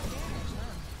of damage,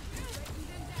 huh?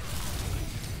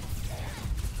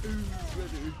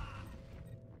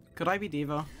 Could I be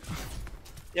D.Va?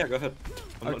 Yeah, go ahead.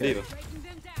 I'm not Okay. D.Va. Breaking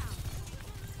them down.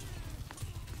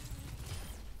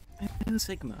 Oh,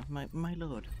 Sigma, my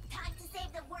lord. Time to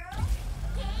save the world.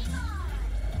 Game on.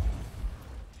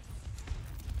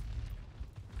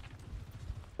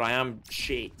 But I am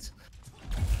shit.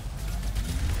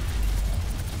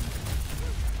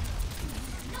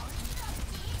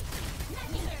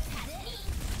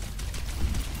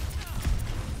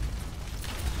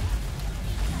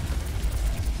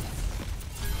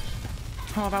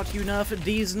 How about you nerf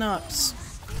these nuts?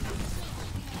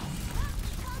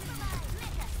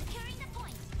 Securing the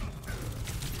point.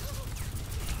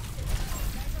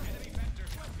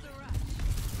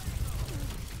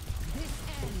 This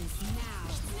ends now.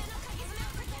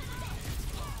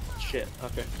 Shit,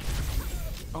 okay.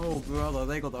 Oh brother,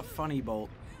 they got the funny bolt.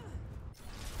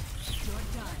 You're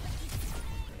done.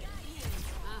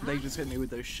 They just hit me with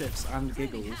those shits and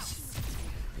giggles.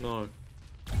 No.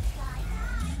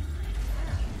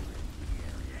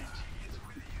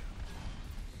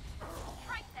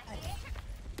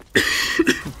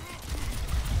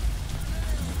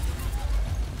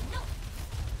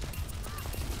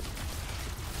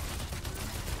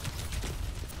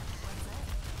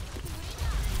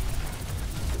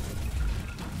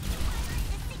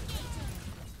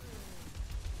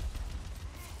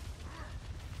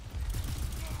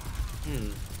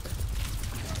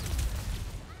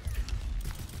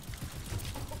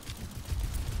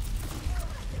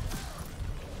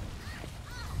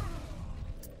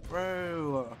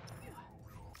 Bro.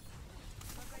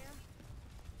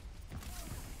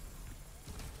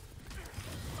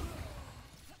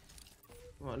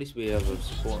 Well, at least we have a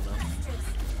support now.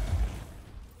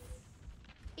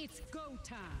 It's go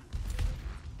time.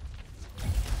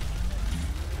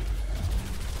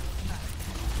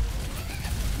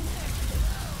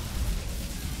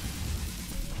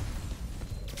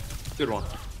 Good one.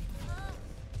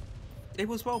 It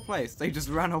was well placed. They just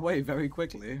ran away very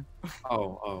quickly.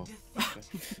 Oh. Okay.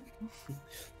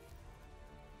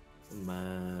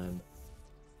 Man.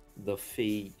 The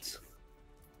feet.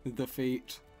 The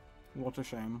feet. What a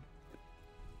shame.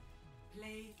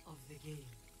 Play of the game.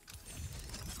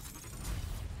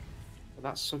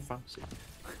 That's so fancy.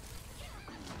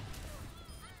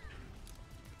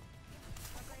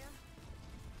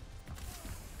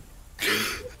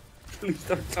 Please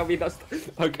don't tell me that's...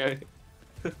 Okay.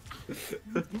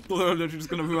 They're literally just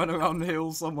gonna run around and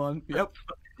heal someone. Yep.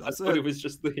 I thought it was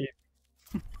just the heat.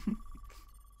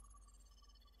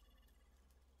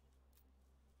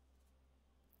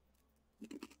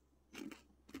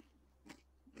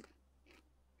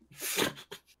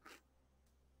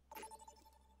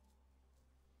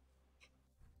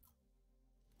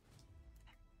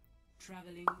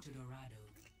 Traveling to Dorado.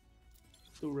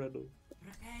 Dorado.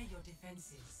 Prepare your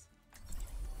defenses.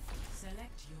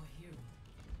 Select your hero.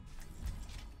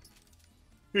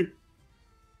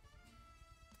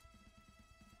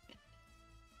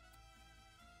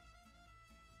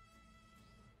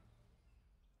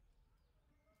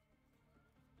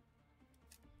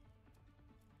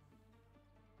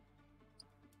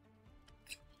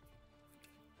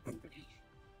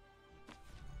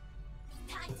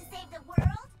 Time to save the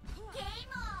world?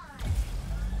 Game on!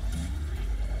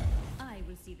 I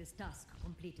will see this task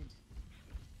completed.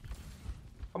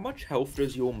 How much health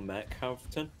does your mech have,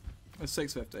 Tim? It's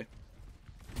 650.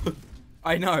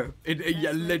 I know.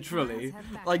 Yeah, literally.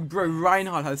 Like, bro,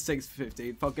 Reinhardt has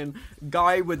 650. Fucking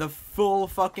guy with a full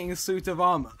fucking suit of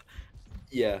armor.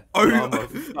 Yeah.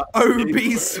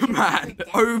 Obese man.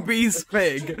 Obese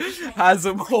pig has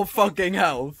more fucking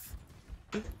health.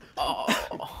 Have you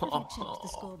checked the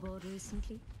scoreboard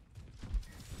recently?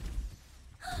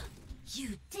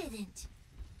 You didn't.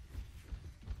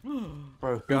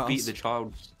 Bro, who beat the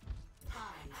child?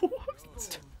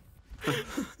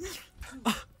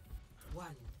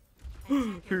 What?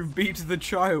 Who beat the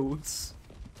childs?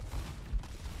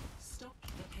 Stop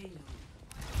the payload.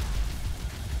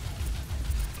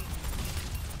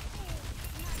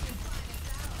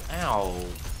 Ow.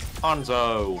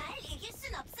 Hanzo. 날 이길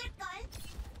순 없을걸?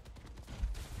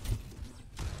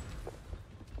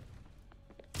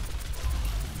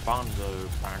 Banjo.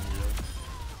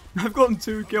 I've gotten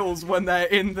 2 kills when they're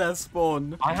in their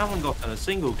spawn. I haven't gotten a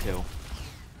single kill.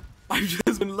 I've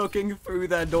just been looking through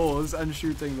their doors and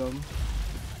shooting them.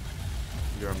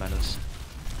 You're a menace.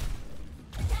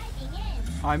 Diving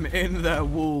in. I'm in their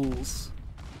walls.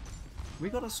 We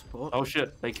got a support. Oh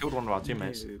shit, they killed one of our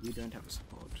teammates. No, we don't have a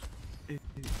support.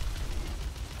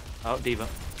 Oh, Diva.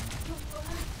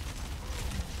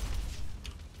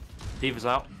 Diva's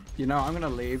out. You know, I'm gonna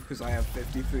leave because I have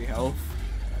 53 health.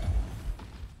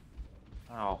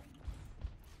 Ow.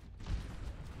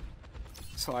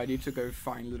 So I need to go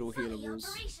find little Fully healables.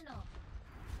 operational.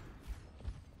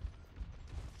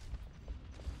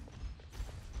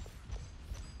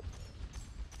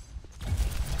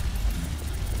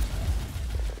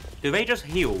 Do they just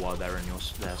heal while they're in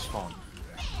their spawn?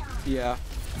 Yeah.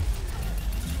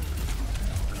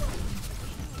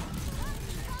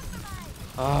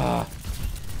 Ah.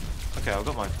 Okay, I've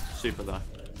got my super though.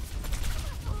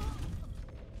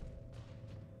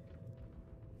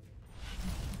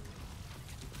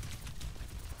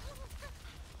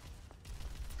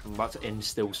 I'm about to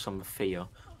instill some fear.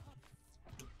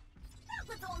 That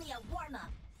was only a warm-up.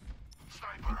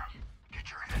 Sniper, get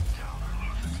your head down.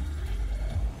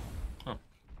 Huh.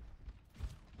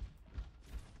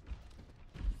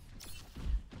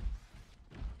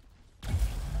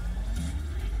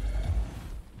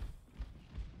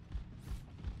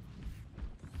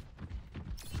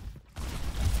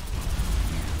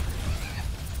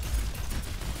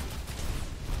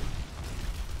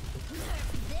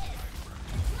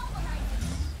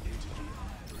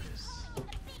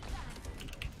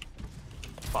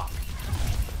 Fuck.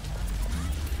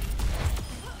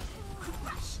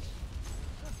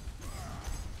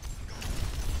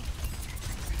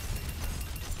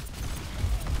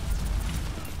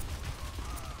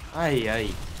 Hey, hey.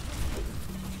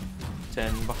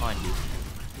 10 behind you.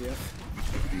 Yep.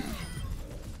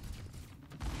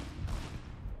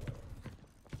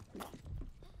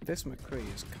 This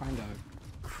McCree is kind of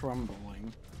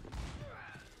crumbling.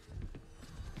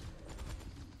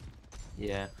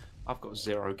 Yeah, I've got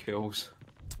 0 kills.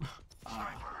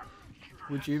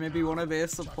 Would you maybe want to be a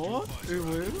support?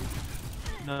 Uwu?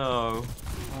 No.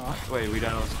 Ah. Wait, we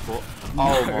don't have support. No.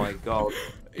 Oh my god.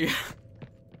 Yeah.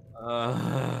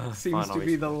 Seems to finally.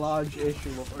 be the large issue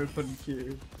of open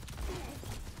queue.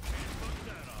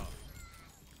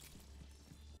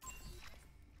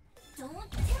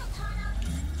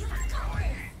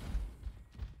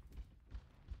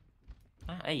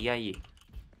 Hey, yeah, yeah.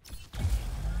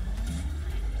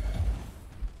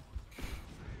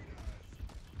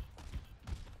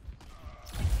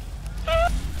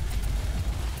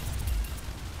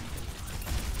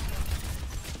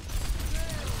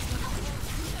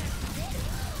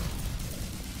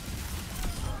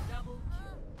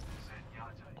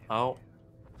 Oh.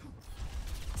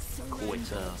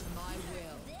 Quitter.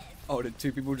 Oh, did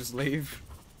two people just leave?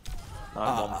 No,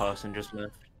 one person just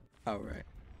left. Oh, right.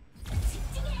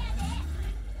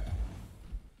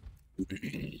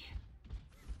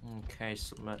 Okay,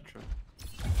 Symmetra.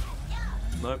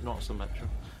 Nope, not Symmetra.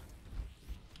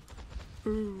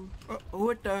 Ooh,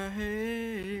 what the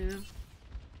hell?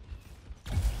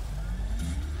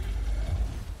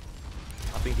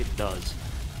 I think it does.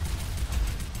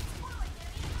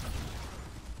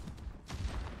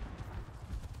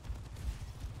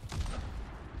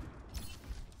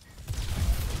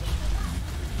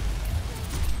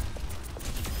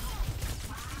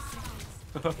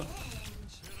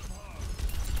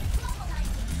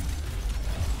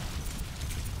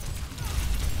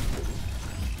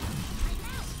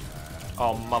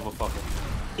 Oh, motherfucker.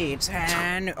 It's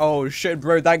Han. Oh shit,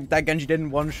 bro, that Genji didn't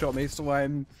one-shot me, so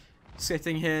I'm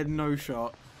sitting here no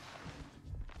shot.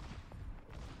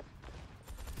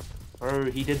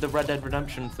 Bro, he did the Red Dead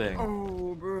Redemption thing.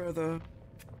 Oh, brother.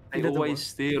 They always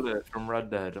steal it from Red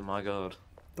Dead, oh my god.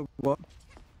 The what?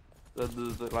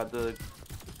 Like the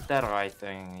Deadeye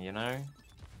thing, you know?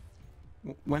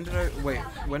 When did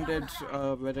when did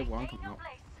Red Dead 1 come out?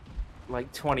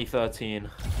 Like 2013.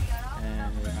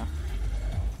 Yeah.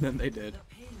 Then they did.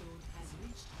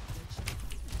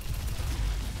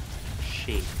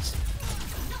 Shit.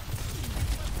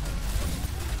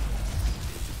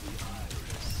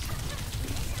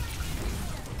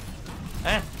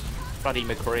 Bloody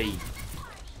McCree.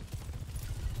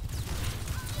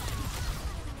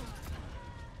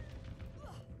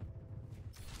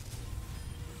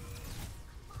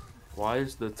 Why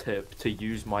is the tip to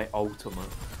use my ultimate?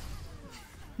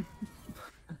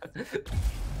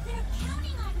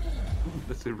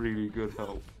 That's a really good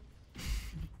help.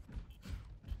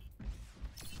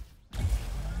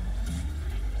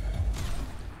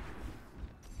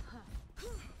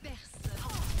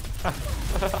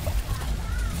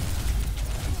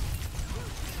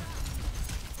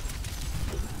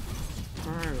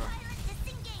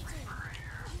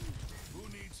 Who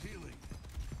needs healing?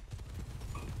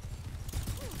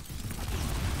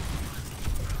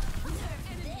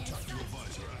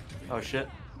 Oh shit.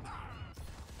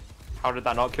 How did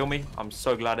that not kill me? I'm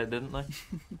so glad it didn't though.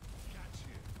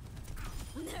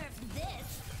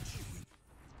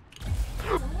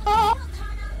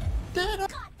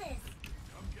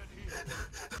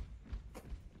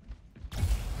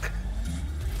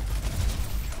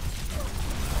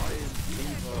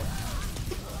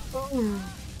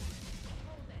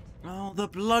 Oh, the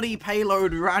bloody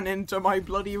payload ran into my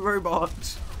bloody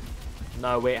robot.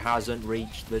 No, it hasn't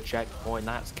reached the checkpoint,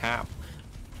 that's cap.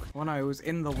 When I was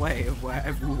in the way of where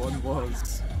everyone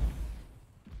was.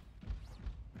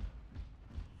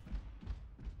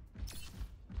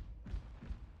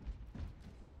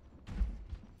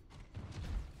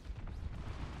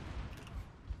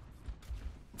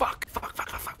 Fuck, fuck, fuck,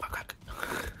 fuck, fuck, fuck, fuck.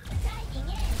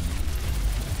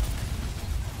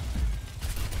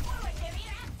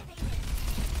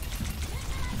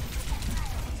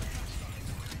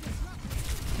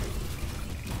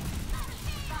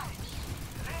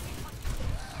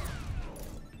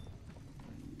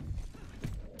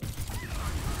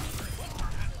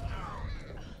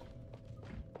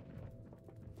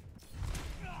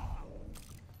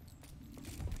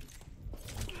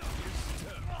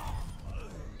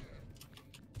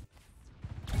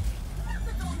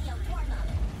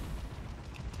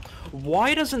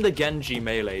 Why doesn't the Genji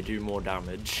melee do more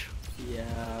damage?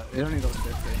 Yeah, it only does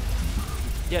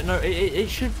 50. Yeah, no, it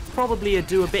should probably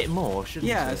do a bit more, shouldn't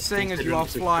it? Yeah, seeing as you are Considering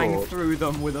it's a flying sword. through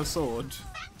them with a sword.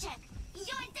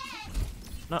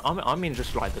 No, I mean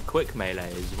just like the quick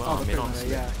melee as well. Oh, I mean,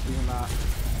 honestly, yeah, even that.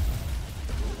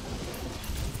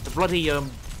 the bloody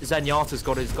Zenyatta's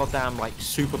got his goddamn like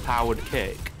super powered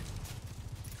kick.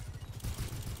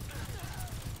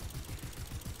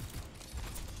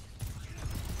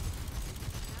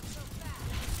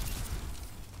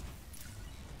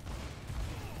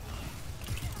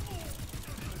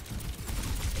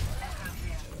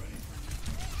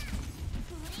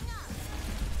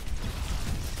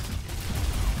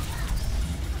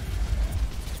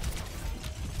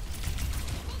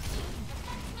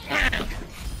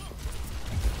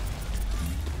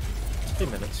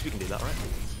 Minutes, we can do that, right?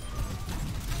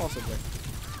 Possibly.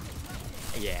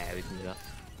 Yeah, we can do that.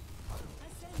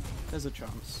 There's a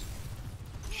chance.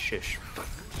 Shish.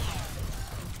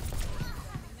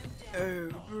 Oh,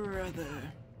 brother.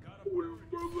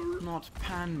 Not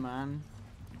Pan Man.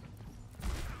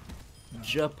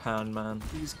 Japan, man.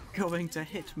 He's going to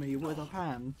hit me with a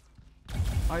pan.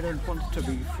 I don't want to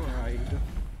be fried.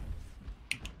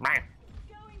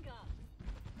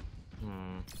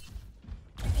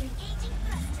 Engaging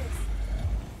thrusters.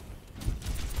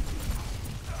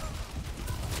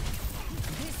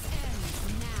 This ends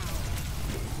now.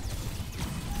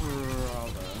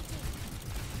 Brother.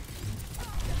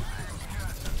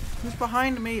 Who's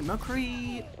behind me?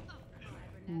 McCree!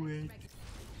 Wait.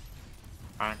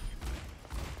 Alright.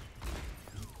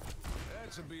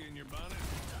 That's a bee in your bonnet.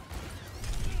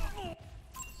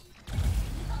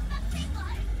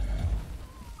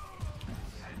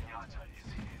 Zenyatta is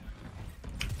here.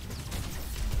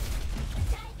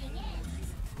 Diving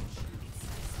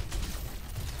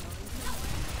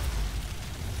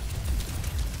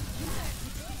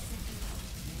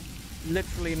in.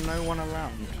 Literally no one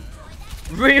around.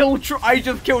 I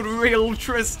just killed real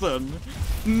Tristan!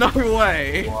 No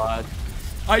way! What?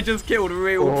 I just killed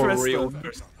real Oh, Tristan. real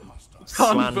Tristan. Can't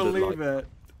Slandered believe like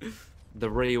it. The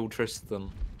real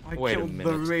Tristan. I Wait a killed the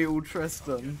minute. real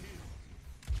Tristan.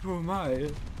 Who am I?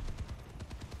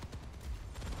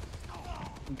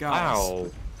 Guys. Ow!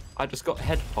 I just got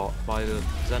headpot by the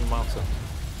Zen Master.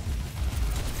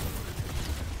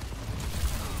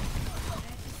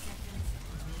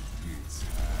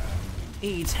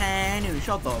 E10,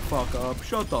 shut the fuck up,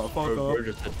 shut the fuck We're up.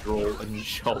 just a draw and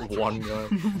shot one guy.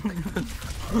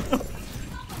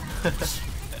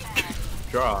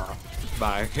 Draw.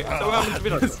 Bang. So happens to be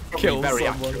like Kill very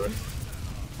someone. accurate.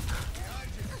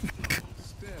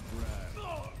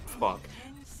 Fuck.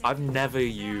 I've never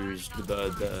used the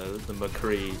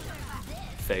McCree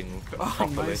thing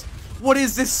properly. Nice. What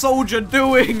is this soldier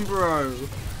doing, bro?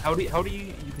 How do you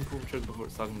can pull the trigger before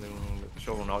it's starting to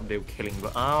sure or not do killing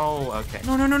but oh okay.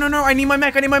 No, I need my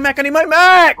mech, I need my mech!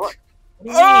 What?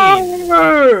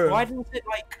 Oh! Why didn't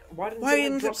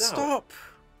it it stop?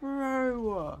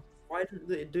 Bro. Why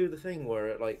didn't it do the thing where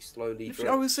it like slowly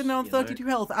I was sitting on 32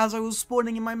 health as I was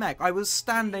spawning in my mech. I was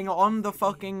standing on the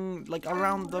fucking, like,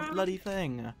 around the bloody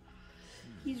thing.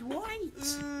 He's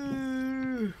white.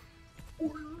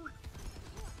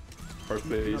 Oh,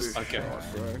 please. Okay.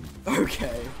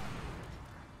 Okay.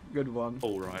 Good one.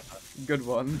 Alright. Good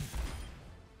one.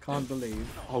 Can't believe.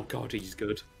 Oh god, he's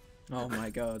good. Oh my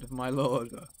god, my lord.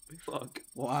 Fuck.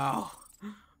 Wow.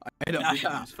 I don't Use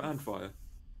fanfire.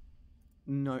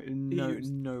 No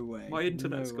way. My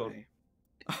internet's no gone. way.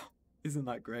 Oh, isn't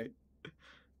that great?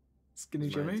 Skinny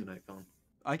Is my Jimmy? internet gone?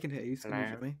 I can hear you, Skinny Hello?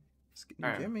 Jimmy. Skinny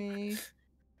Oh. Jimmy.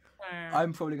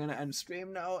 I'm probably gonna end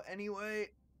stream now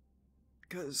anyway.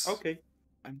 Because Okay.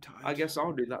 I'm tired. I guess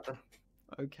I'll do that then.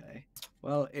 Okay.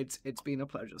 Well, it's been a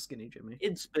pleasure, Skinny Jimmy.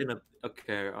 It's been a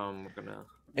okay, I'm gonna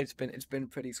It's been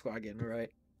pretty swagging, right?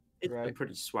 It's Right. been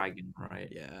pretty swagging, right?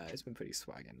 Yeah, it's been pretty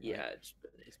swagging. Right? Yeah, it's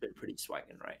been pretty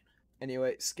swagging, right?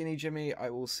 Anyway, Skinny Jimmy, I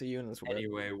will see you in a little bit.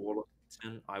 Anyway,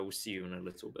 Warlockton, I will see you in a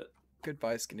little bit.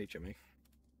 Goodbye, Skinny Jimmy.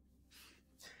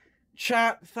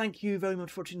 Chat, thank you very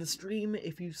much for watching the stream.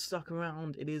 If you stuck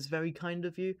around, it is very kind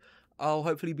of you. I'll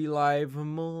hopefully be live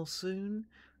more soon.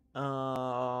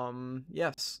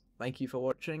 Yes, thank you for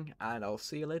watching, and I'll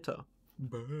see you later.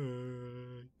 Bye.